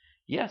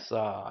 Yes,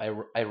 I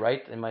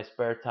write in my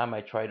spare time.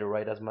 I try to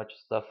write as much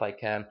stuff I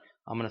can.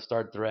 I'm gonna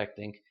start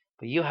directing,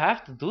 but you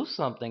have to do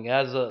something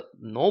as a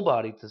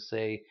nobody to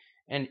say.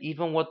 And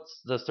even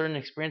what's the certain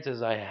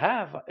experiences I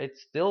have,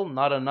 it's still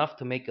not enough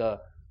to make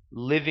a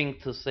living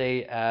to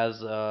say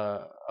as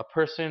a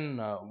person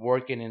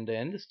working in the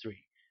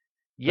industry.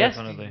 Yes,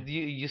 Definitely.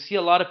 you see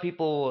a lot of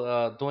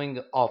people doing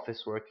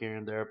office work here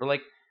and there, but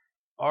like,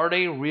 are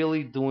they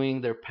really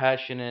doing their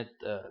passionate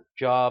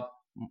job?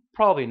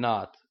 Probably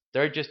not.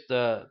 They're just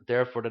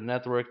there for the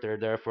network. They're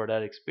there for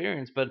that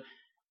experience. But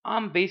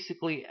I'm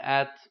basically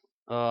at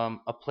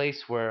a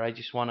place where I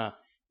just want to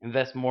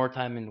invest more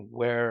time in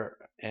where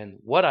and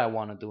what I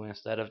want to do,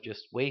 instead of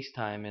just waste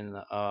time in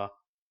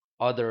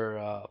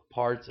other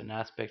parts and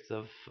aspects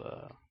of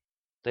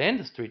the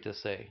industry, to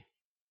say.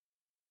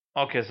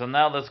 Okay, so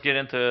now let's get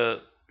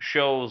into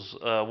shows.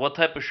 What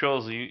type of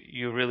shows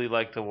you really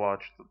like to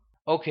watch?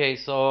 Okay,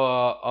 so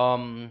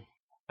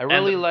I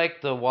really And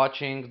liked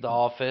watching The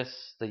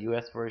Office, the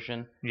U.S.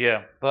 version,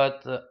 yeah,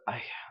 but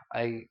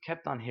I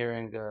kept on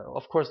hearing.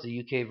 Of course, the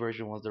UK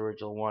version was the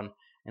original one,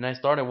 and I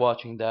started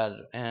watching that,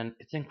 and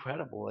it's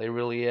incredible. It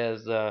really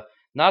is.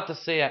 Not to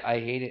say I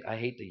hate it. I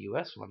hate the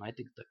U.S. one. I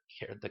think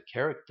the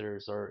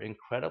characters are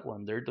incredible,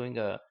 and they're doing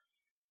a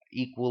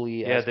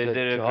equally yeah, as they good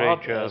did a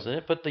great job job. as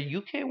it. But the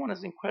UK one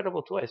is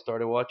incredible too. I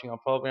started watching. I'm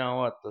probably on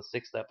what the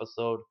sixth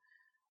episode.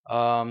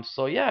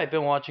 So yeah, I've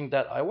been watching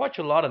that. I watch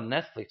a lot of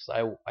Netflix.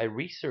 I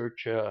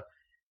research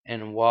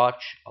and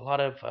watch a lot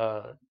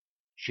of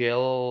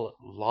jail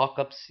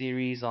lockup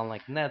series on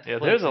like Yeah,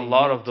 there's Netflix a and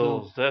lot of YouTube.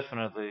 those.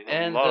 Definitely, a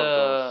And lot of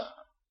those.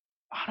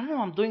 I don't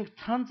know. I'm doing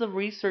tons of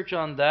research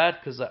on that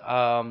because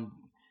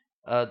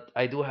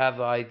I do have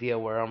an idea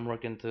where I'm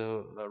looking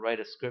to write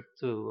a script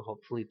to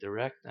hopefully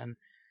direct, and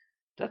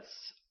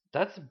that's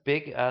that's a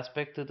big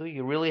aspect to do.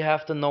 You really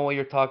have to know what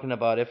you're talking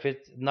about. If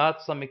it's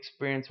not some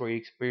experience where you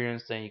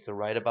experienced and you can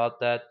write about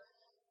that,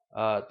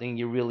 then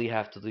you really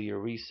have to do your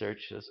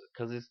research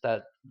because it's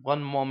that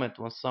one moment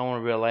when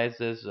someone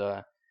realizes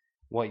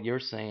what you're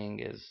saying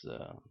is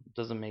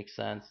doesn't make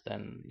sense.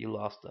 Then you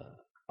lost the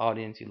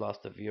audience, you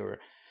lost the viewer.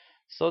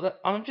 So that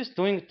I'm just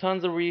doing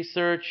tons of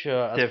research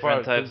as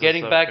Different far types of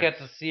getting back at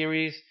subjects. the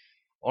series.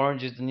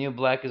 Orange is the New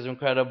Black is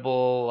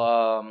incredible.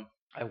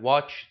 I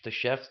watched The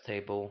Chef's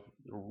Table,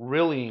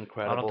 really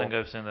I don't think incredible.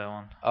 I've seen that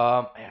one.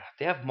 Yeah,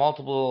 they have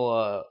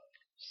multiple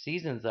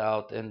seasons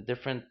out and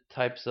different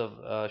types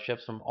of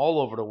chefs from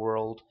all over the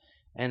world.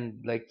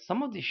 And like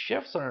some of these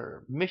chefs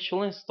are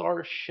Michelin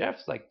star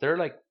chefs. Like they're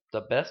like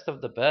the best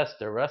of the best.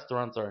 Their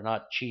restaurants are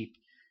not cheap.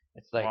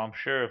 It's Well, like I'm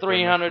sure if they're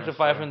 300 Michelin to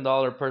five star. hundred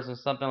dollar person,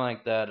 something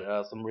like that.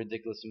 Some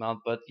ridiculous amount.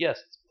 But yes,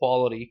 it's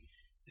quality.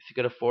 If you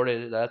could afford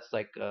it, that's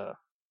like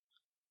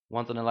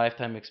once in a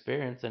lifetime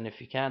experience. And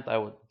if you can't, I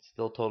would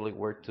still totally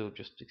worth to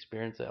just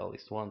experience it at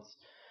least once.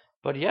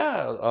 But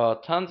yeah,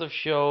 tons of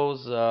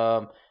shows.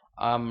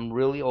 I'm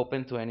really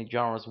open to any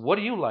genres. What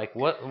do you like?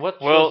 What shows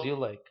do Well, you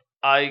like?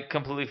 I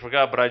completely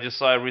forgot, but I just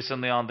saw it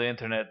recently on the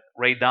internet.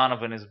 Ray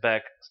Donovan is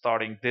back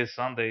starting this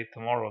Sunday,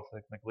 tomorrow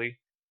technically.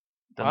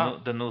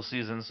 Wow. The new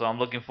season, so I'm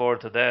looking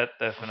forward to that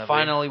definitely.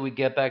 Finally, we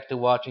get back to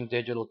watching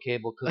digital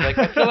cable because like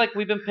I feel like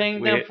we've been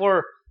paying them We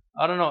for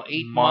I don't know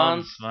 8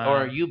 months, months,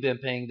 or man. you've been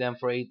paying them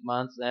for 8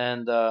 months,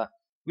 and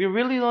we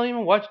really don't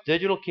even watch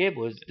digital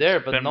cable. It's It's there,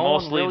 but been no one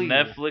mostly really.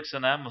 Netflix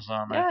and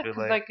Amazon, I Yeah, feel cause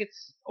like. like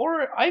it's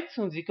or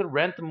iTunes. You could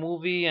rent a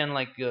movie and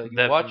like you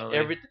watch Definitely.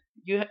 everything.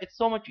 It's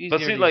so much But easier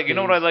see, these like, you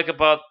know what I days. like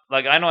about,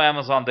 like, I know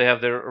Amazon, they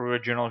have their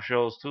original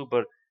shows too,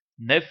 but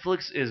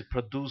Netflix is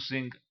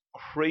producing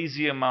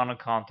crazy amount of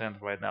content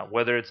right now,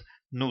 whether it's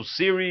new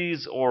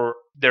series or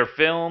their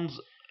films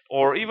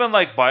or even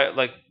like they have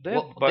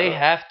Well, they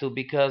have to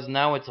because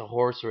now it's a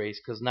horse race.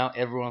 Because now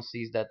everyone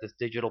sees that this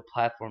digital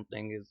platform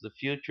thing is the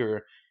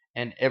future,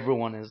 and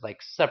everyone is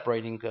like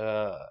separating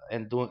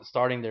and doing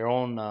starting their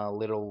own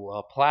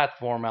little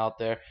platform out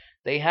there.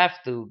 They have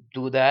to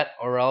do that,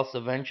 or else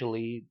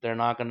eventually they're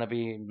not gonna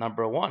be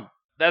number one.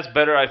 that's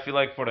better. I feel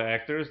like for the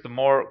actors, the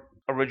more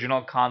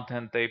original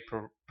content they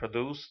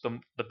produce,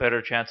 the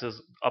better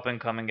chances up and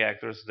coming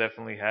actors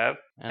definitely have.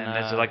 And And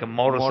there's like a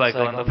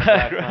motorcycle in motorcycle the in the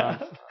background.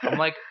 background. I'm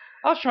like,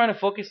 I was trying to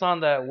focus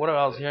on that. What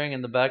I was hearing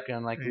in the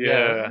background, like,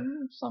 yeah, Yeah,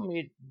 some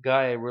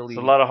guy there's a really.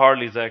 lot of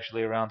Harleys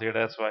actually around here.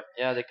 That's why.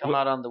 Yeah, they come Wh-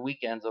 out on the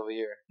weekends over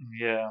here.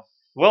 Yeah.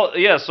 Well,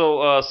 yeah.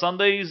 So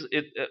Sundays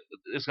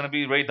it's gonna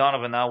be Ray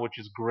Donovan now, which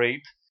is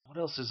great. What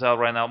else is out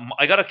right now?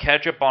 I gotta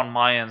catch up on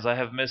Mayans. I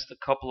have missed a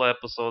couple of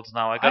episodes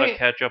now. I gotta I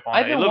catch up on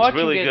I've it. It been looks watching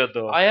really it. good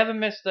though. I haven't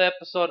missed the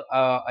episode.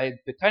 I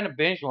kind of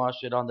binge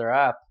watched it on their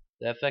app,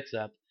 the FX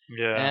app,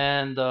 Yeah.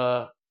 and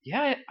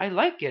yeah, I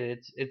like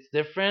it. It's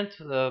different,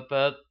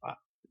 but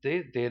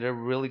they did a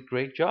really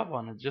great job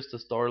on it. Just the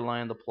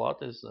storyline, the plot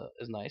is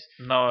nice,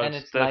 No, and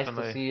it's it's nice to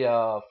definitely. see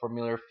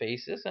familiar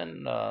faces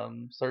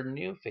and certain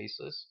new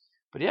faces.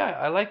 But yeah,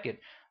 I like it.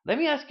 Let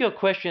me ask you a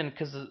question,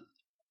 because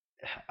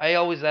I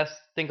always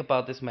think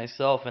about this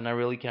myself, and I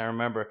really can't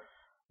remember.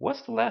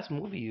 What's the last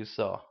movie you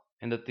saw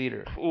in the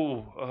theater?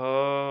 Ooh,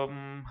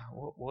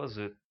 what was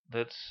it?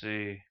 Let's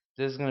see.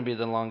 This is gonna be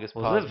the longest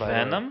Was pause, it by the way.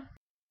 Venom?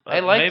 I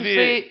like to say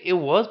Maybe, it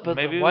was, but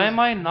maybe it why was am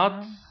I not?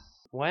 Venom.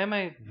 Why am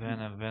I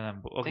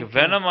Venom. Okay, thinking?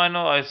 Venom. I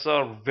know I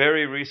saw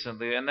very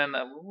recently, and then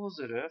what was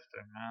it after,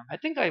 man? I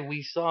think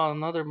we saw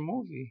another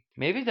movie.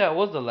 Maybe that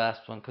was the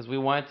last one because we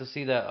wanted to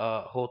see that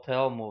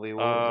hotel movie.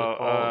 What was it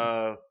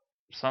called?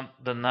 Some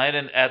the night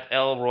in at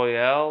El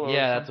Royale or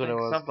Yeah, that's what it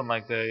something, was. something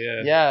like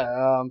that. Yeah.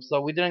 Yeah,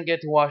 so we didn't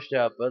get to watch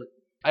that, but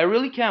I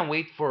really can't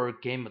wait for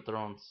Game of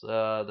Thrones.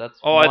 That's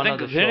Oh, I one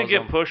think of the didn't it shows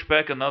get pushed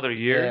back another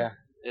year? yeah,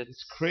 It's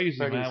it's crazy,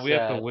 pretty man. We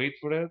have to sad. wait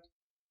for that.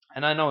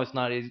 And I know it's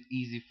not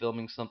easy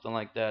filming something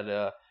like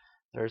that.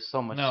 There's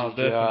so much No, CGI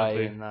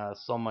definitely. and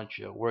so much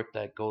work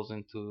that goes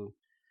into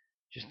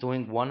just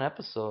doing one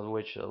episode,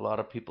 which a lot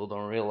of people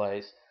don't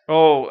realize.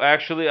 Oh,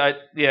 actually, I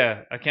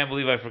can't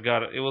believe I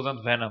forgot it. It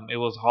wasn't Venom. It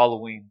was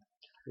Halloween.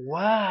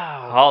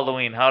 Wow.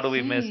 Halloween. How do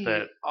we miss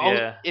that? See,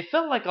 Yeah. it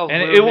felt like a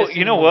And very you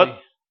missing know what?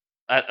 movie.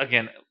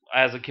 Again,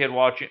 as a kid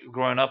watching,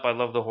 growing up, I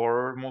love the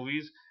horror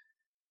movies.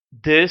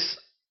 This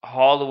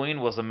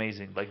Halloween was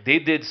amazing. Like they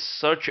did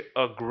such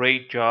a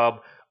great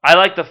job. I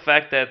like the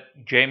fact that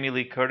Jamie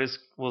Lee Curtis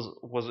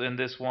was in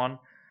this one.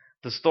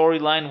 The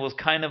storyline was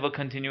kind of a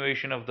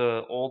continuation of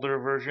the older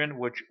version,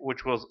 which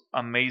was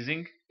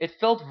amazing. It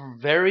felt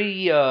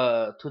very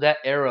to that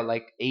era,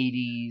 like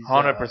 80s,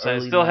 100%.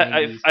 early Still,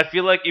 90s, I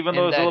feel like even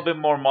though and it's a that little bit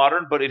more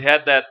modern, but it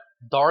had that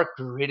dark,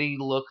 gritty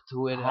look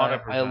to it.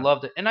 I 100%.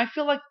 loved it, and I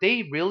feel like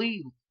they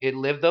really it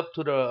lived up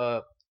to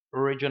the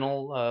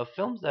original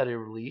films that it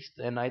released,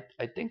 and I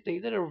think they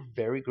did a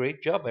very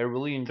great job. I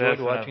really enjoyed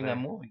watching that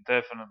Definitely, movie.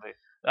 definitely.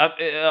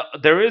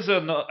 There is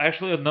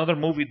actually another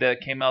movie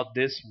that came out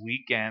this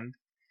weekend.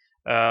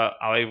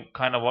 I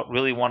kind of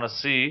really want to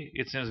see.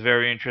 It seems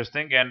very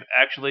interesting, and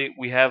actually,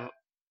 we have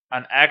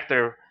an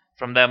actor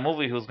from that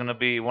movie who's going to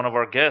be one of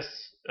our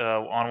guests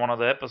on one of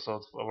the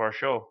episodes of our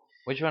show.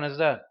 Which one is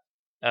that?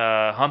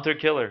 Hunter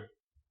Killer.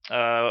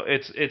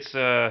 It's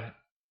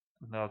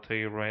I'll tell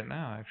you right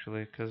now,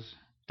 actually, because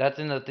That's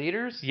in the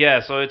theaters.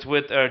 yeah, so it's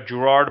with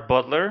Gerard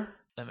Butler.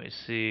 Let me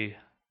see.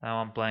 Now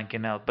I'm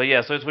blanking out. But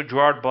yeah, so it's with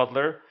Gerard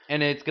Butler.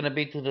 And it's gonna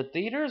be to the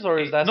theaters, or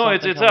is that No,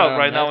 something it's coming out out on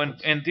right now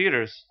Netflix? in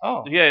theaters.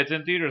 Oh, Yeah, it's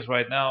in theaters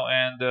right now,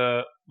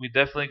 and we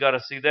definitely got to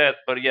see that.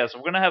 But yeah, so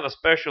we're gonna have a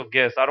special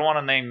guest. I don't want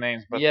to name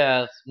names, but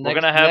yes. we're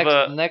Next gonna have next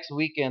a next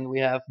weekend we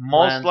have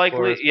most plans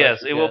for a likely yes,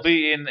 special it will guest.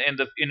 be in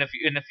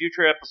a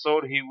future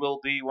episode. He will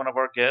be one of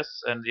our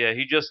guests, and yeah,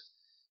 he just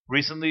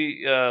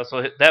recently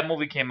that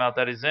movie came out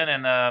that he's in,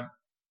 and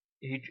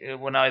he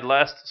when I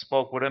last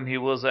spoke with him, he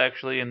was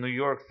actually in New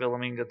York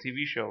filming a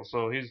TV show.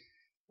 So he's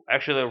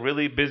actually a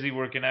really busy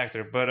working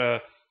actor.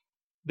 But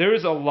there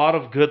is a lot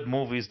of good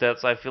movies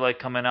that's I feel like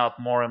coming out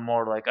more and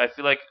more. Like I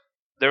feel like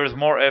there is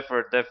more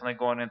effort definitely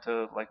going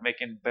into like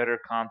making better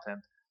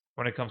content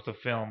when it comes to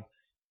film.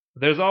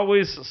 There's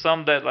always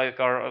some that like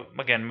are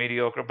again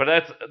mediocre, but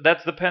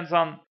that's depends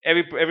on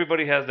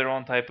everybody has their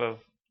own type of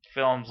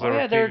films Oh or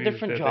yeah, there are TVs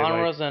different that they like.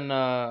 genres, and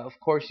of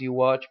course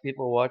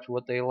people watch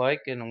what they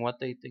like and what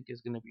they think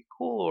is gonna be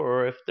cool,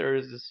 or if there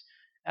is this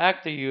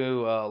actor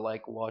you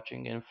like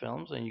watching in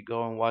films, and you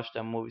go and watch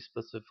that movie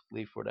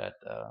specifically for that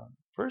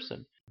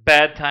person.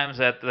 Bad Times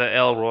at the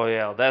El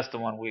Royale. That's the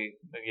one we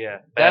yeah.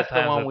 Bad That's the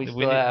Times one at we we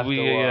still have to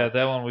yeah watch.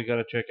 that one we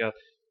gotta check out.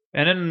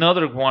 And then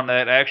another one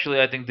that actually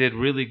I think did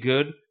really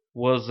good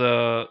was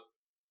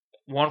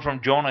one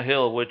from Jonah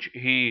Hill, which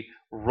he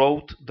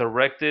wrote,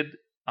 directed.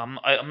 I'm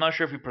not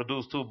sure if he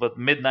produced too, but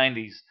mid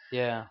 '90s.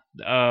 Yeah,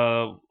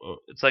 Uh,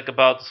 it's like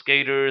about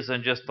skaters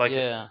and just like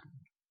yeah.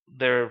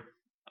 their.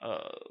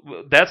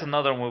 That's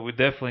another one we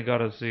definitely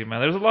gotta see,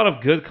 man. There's a lot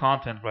of good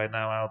content right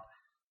now out.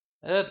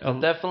 It's Uh,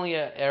 definitely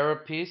an era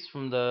piece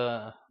from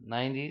the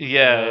 90s.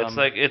 yeah,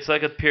 it's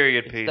like a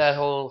period It's piece. that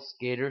whole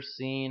skater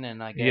scene,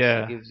 and I guess it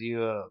Yeah, gives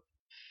you a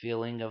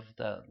feeling of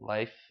the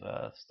life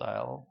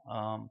style,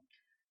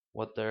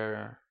 what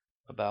they're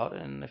about,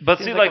 and it but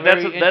see, seems like a like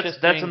very that's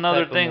interesting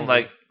another type of thing.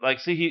 Like movie.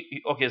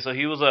 see, okay, so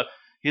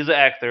he's an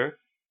actor.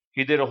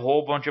 He did a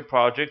whole bunch of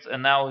projects,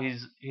 and now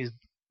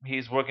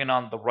he's working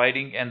on the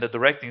writing and the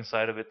directing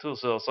side of it too.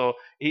 So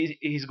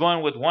he's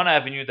going with one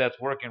avenue that's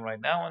working right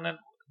now, and then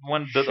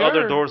when the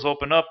other Sure, doors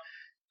open up,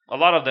 a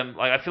lot of them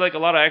like I feel like a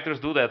lot of actors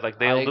do that. Like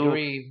I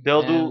agree,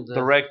 they'll do and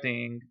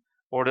directing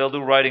or they'll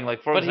do writing.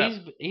 Like for but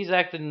example, he's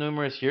acted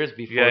numerous years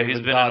before yeah, he he's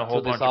even been in a got to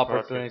whole this bunch of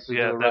opportunity projects. to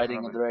Yeah, do writing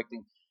and definitely.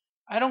 directing.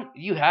 I don't.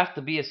 You have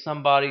to be a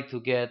somebody to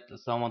get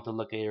someone to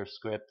look at your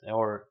script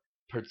or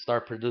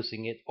start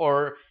producing it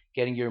or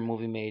getting your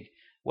movie made.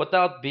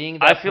 Without being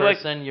I that feel like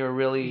person, you're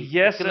really it's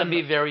yes gonna and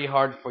be very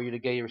hard for you to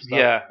get your stuff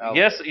yeah, out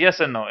there. yes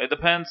and no. It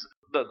depends.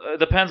 It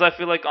depends. I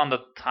feel like on the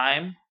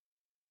time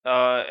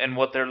and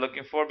what they're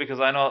looking for because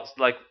I know it's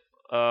like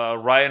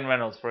Ryan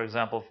Reynolds, for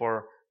example,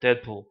 for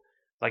Deadpool.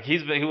 Like he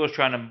was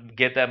trying to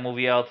get that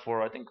movie out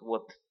for I think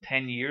what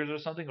 10 years or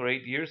something or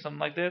 8 years, something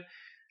like that,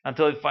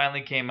 until it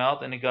finally came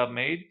out and it got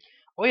made.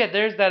 Oh yeah,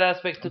 there's that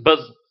aspect too, But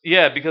because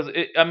yeah, because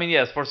I mean,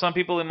 yes, for some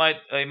people it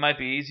might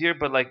be easier,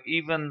 but like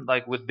even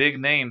like with big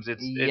names,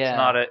 it's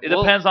not yeah, a. It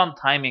well, depends on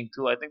timing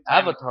too. I think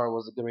timing. Avatar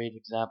was a great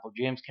example.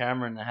 James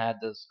Cameron had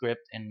the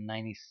script in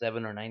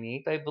 '97 or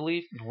 '98, I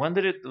believe. When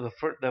did the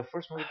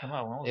first movie come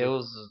out? When was It it?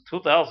 was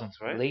 2000s,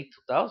 right? late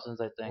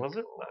 2000s, I think. Was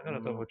it? I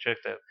gotta double check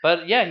that.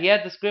 But yeah, he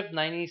had the script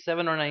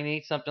 97 or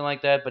 98, something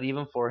like that. But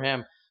even for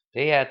him,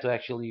 they had to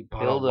actually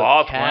But a build a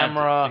lot went.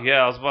 camera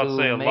Yeah, I was about to to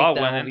say a make lot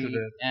that went into movie.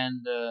 that.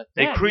 And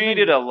They yeah,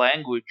 created even a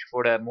language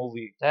for that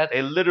movie. that's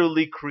They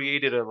literally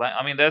created a.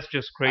 I mean, that's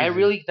just I crazy.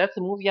 really that's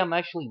a movie I'm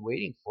actually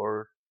waiting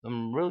for.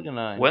 I'm really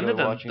gonna When enjoy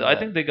did watching I that.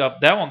 think they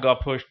got that one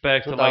got pushed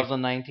back to like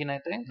 2019, I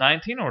think.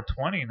 19 or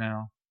 20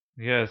 now.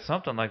 Yeah,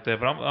 something like that.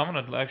 But I'm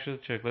gonna actually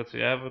check. Let's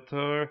see,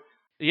 Avatar.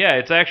 Yeah,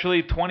 it's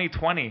actually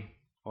 2020.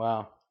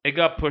 Wow. It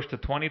got pushed to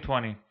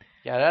 2020,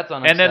 Yeah, that's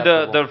and then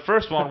unacceptable. the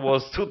first one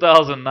was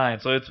 2009.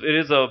 So it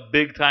is a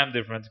big time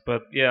difference.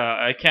 But yeah,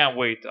 I can't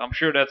wait. I'm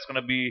sure that's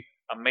gonna be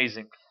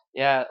amazing.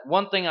 Yeah,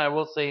 one thing I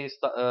will say is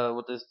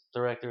with this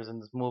directors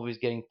and this movies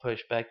getting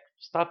pushed back,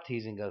 stop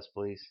teasing us,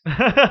 please.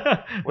 The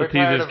We're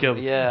tired teaser's of killed.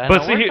 yeah, I But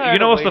know see, we're you tired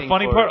know of what's the waiting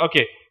funny for part? it.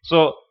 Okay,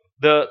 so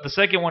the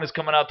second one is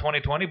coming out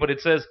 2020, but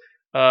it says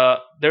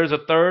there's a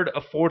third,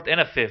 a fourth, and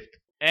a fifth,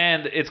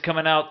 and it's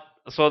coming out.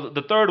 So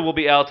the third will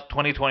be out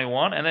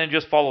 2021, and then it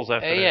just follows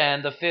after that, Yeah,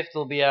 and the fifth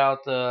will be out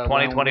when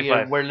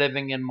 2025. we're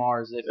living in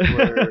Mars. If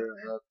we're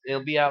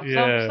it'll be out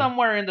Yeah.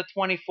 somewhere in the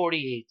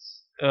 2048s.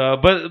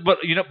 But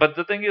but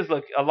the thing is,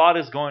 like, a lot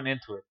is going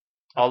into it.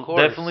 Of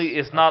Definitely, course,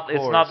 it's of not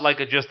course.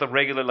 like just a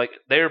regular, like,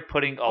 they're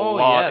putting a Oh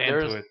lot yeah, into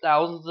there's it.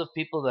 thousands of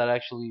people that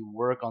actually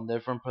work on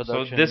different So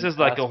this production is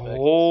like a aspects.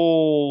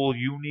 whole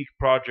unique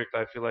project,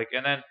 I feel like.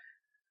 And then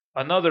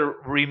another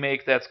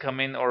remake that's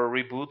coming, or a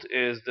reboot,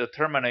 is the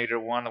Terminator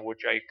one, which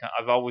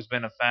I've always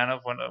been a fan of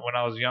when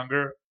I was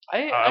younger.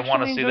 I I want to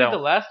actually see enjoyed that the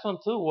one. last one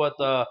too.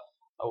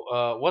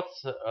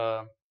 What's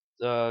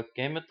the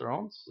Game of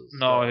Thrones?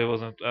 No, it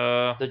wasn't.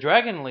 The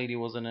dragon lady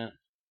was in it.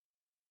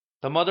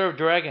 The mother of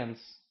dragons.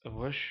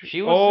 Was she?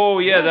 She was Oh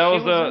yeah, yeah, she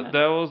was in it.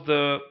 that was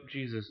the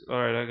Jesus. All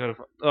right, I gotta.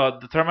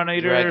 The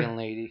Terminator, Dragon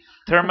lady.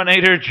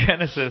 Terminator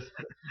Genesis.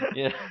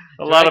 Yeah,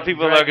 A lot of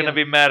people are gonna dragon.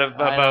 be mad I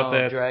about know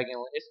that. dragon.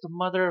 It's the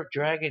mother of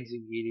dragons,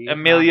 you idiot, not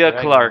Emilia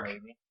dragon Clarke.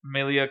 lady.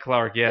 Emilia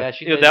Clarke. Yeah, Yeah,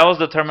 she yeah, did. that was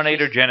the She's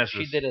Terminator she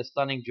Genesis. did a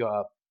stunning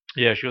job.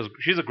 Yeah,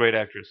 she's a great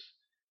actress.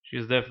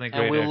 She's definitely a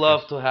And great we actress.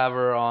 love to have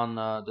her on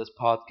this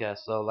podcast.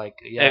 So, like,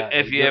 yeah,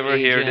 If you your ever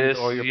hear agent this,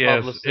 or your yes.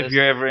 If publicist,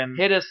 you're ever in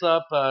hit us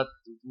up.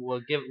 We'll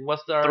give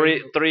what's the our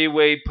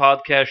three-way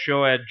podcast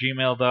show at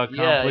gmail.com,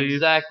 yeah, please.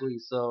 exactly.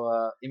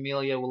 So,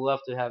 Emilia, we'd love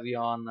to have you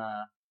on.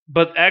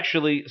 But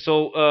actually,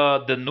 so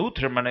the new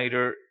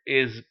Terminator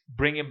is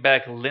bringing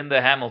back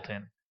Linda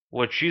Hamilton,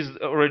 which she's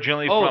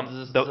originally Oh, from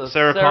the Sarah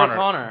Sarah Connor.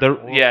 Connor.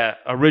 The yeah,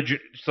 origin.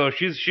 So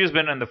she's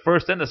been in the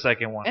first and the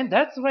second one. And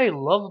that's what I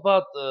love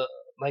about the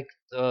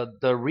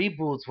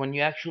reboots when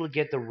you actually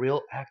get the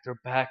real actor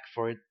back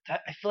for it.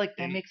 I feel like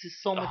that makes it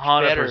so much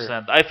better.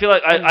 100%. I feel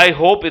like And I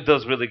hope it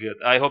does really good.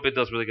 I hope it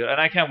does really good, and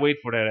I can't wait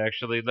for that.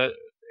 Actually,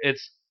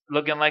 it's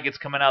looking like it's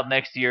coming out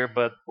next year,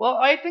 but well,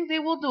 I think they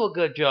will do a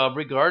good job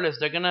regardless.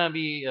 They're gonna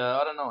be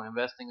I don't know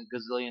investing a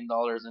gazillion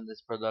dollars in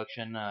this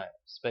production,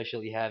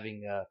 especially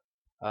having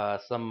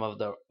some of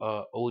the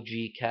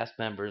OG cast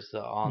members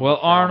on the well,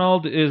 film.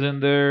 Arnold is in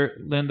there.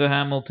 Linda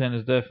Hamilton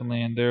is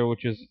definitely in there,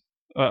 which is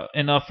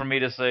enough for me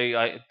to say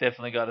I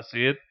definitely got to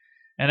see it.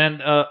 And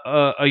then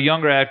a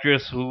younger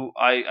actress who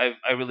I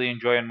really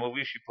enjoy in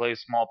movies. She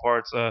plays small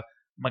parts.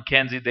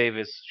 Mackenzie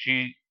Davis.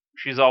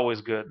 She's always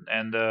good,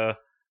 and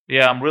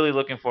yeah, I'm really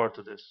looking forward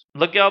to this.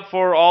 Look out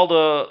for all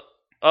the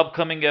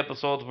upcoming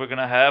episodes we're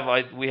gonna have.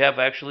 We have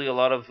actually a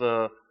lot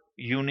of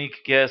unique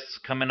guests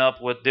coming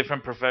up with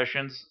different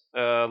professions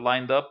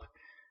lined up.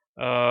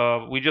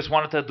 We just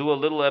wanted to do a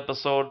little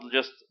episode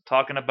just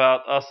talking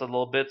about us a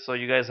little bit so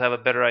you guys have a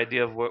better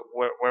idea of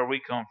where we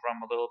come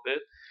from a little bit.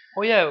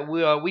 Oh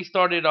yeah, we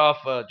started off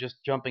just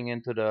jumping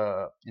into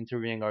the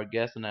interviewing our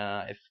guests, and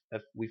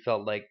if we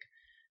felt like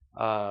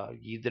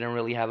you didn't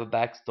really have a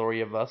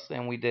backstory of us,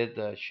 and we did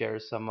share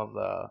some of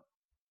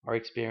our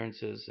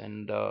experiences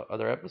and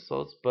other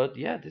episodes. But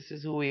yeah, this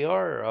is who we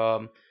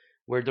are.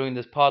 We're doing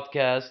this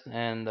podcast,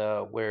 and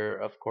we're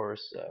of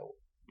course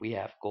we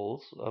have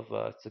goals of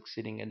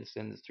succeeding in this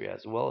industry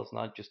as well. It's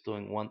not just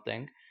doing one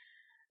thing,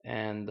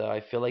 and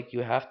I feel like you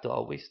have to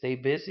always stay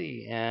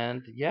busy.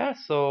 And yeah,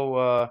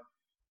 so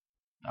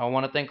I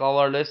want to thank all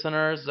our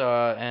listeners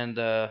and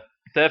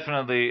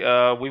Definitely,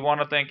 we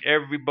want to thank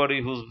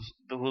everybody who's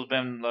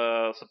been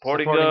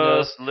supporting supporting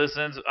us. us,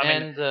 listens. I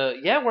mean,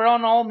 And yeah, we're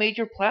on all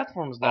major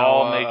platforms now.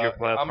 all major I'm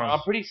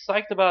platforms. pretty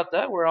psyched about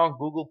that. We're on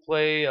Google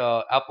Play,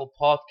 Apple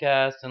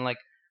Podcasts, and like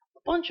a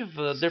bunch of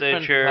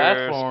different Stitcher,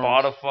 platforms.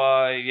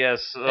 Spotify,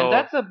 yes. And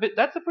So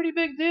that's a pretty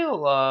big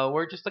deal.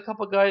 We're just a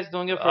couple guys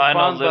doing it for I know,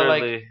 fun, but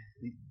like literally.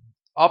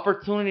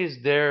 opportunities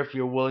there if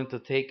you're willing to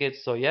take it.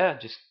 So yeah,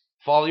 just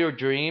follow your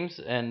dreams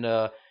and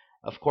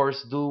of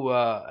course do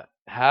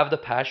have the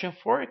passion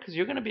for it because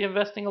you're going to be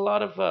investing a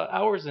lot of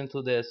hours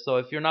into this. So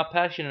if you're not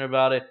passionate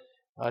about it,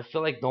 I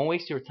feel like don't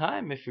waste your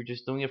time. If you're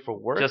just doing it for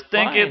work, Just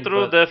think it fine.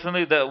 through. But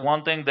Definitely, that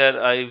one thing that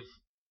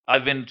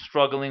I've been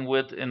struggling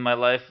with in my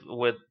life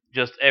with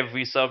just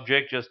every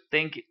subject. Just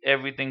think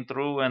everything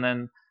through, and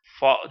then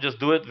just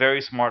do it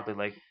very smartly.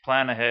 Like,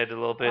 plan ahead a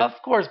little bit.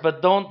 of course,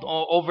 but don't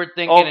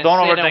overthink it Oh, and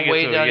don't sit overthink and it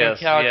wait too. on your Yes,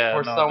 couch yeah,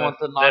 for no, someone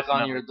to knock on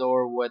definitely, your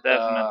door with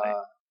definitely,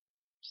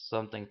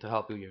 something to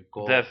help you with your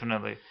goal.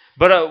 definitely.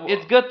 But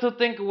It's good to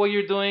think what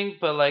you're doing,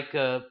 but like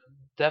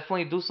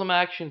definitely do some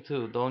action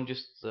too. Don't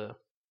just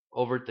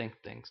overthink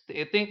things.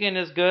 Thinking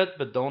is good,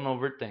 but don't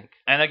overthink.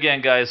 and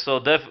again, guys,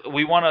 so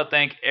we want to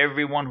thank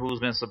everyone who's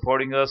been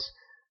supporting us.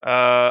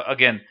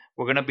 Again,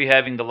 we're gonna be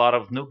having a lot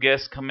of new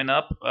guests coming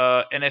up,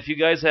 and if you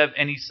guys have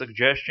any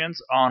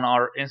suggestions on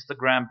our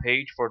Instagram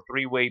page for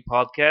Three Way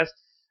Podcast,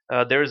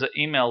 there's an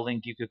email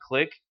link you could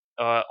click,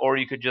 or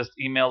you could just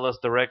email us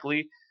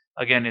directly.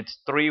 Again, it's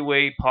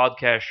three-way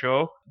podcast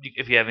show.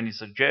 If you have any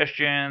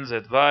suggestions,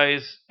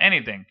 advice,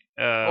 anything,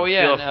 Oh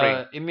yeah, feel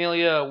and free.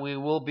 Emilia, we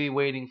will be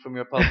waiting from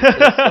your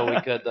publicist so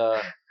we could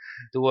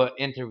do an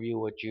interview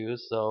with you.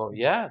 So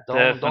yeah, don't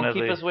keep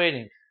Definitely, us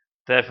waiting.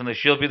 definitely.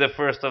 She'll be the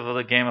first of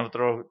the Game of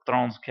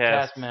Thrones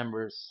cast. Cast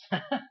members.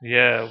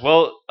 Yeah.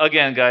 Well,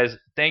 again, guys,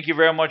 thank you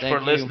very much for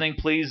Thank you. listening.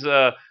 Please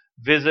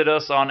visit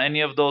us on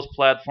any of those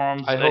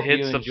platforms. I hope Hit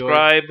you enjoyed.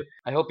 subscribe.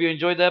 I hope you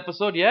enjoyed the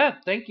episode. Yeah,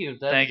 thank you.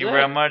 That's Thank you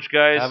very it. much,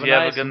 guys. Have a You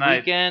have a nice good night.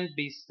 weekend.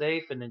 Be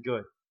safe and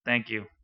enjoy. Thank you.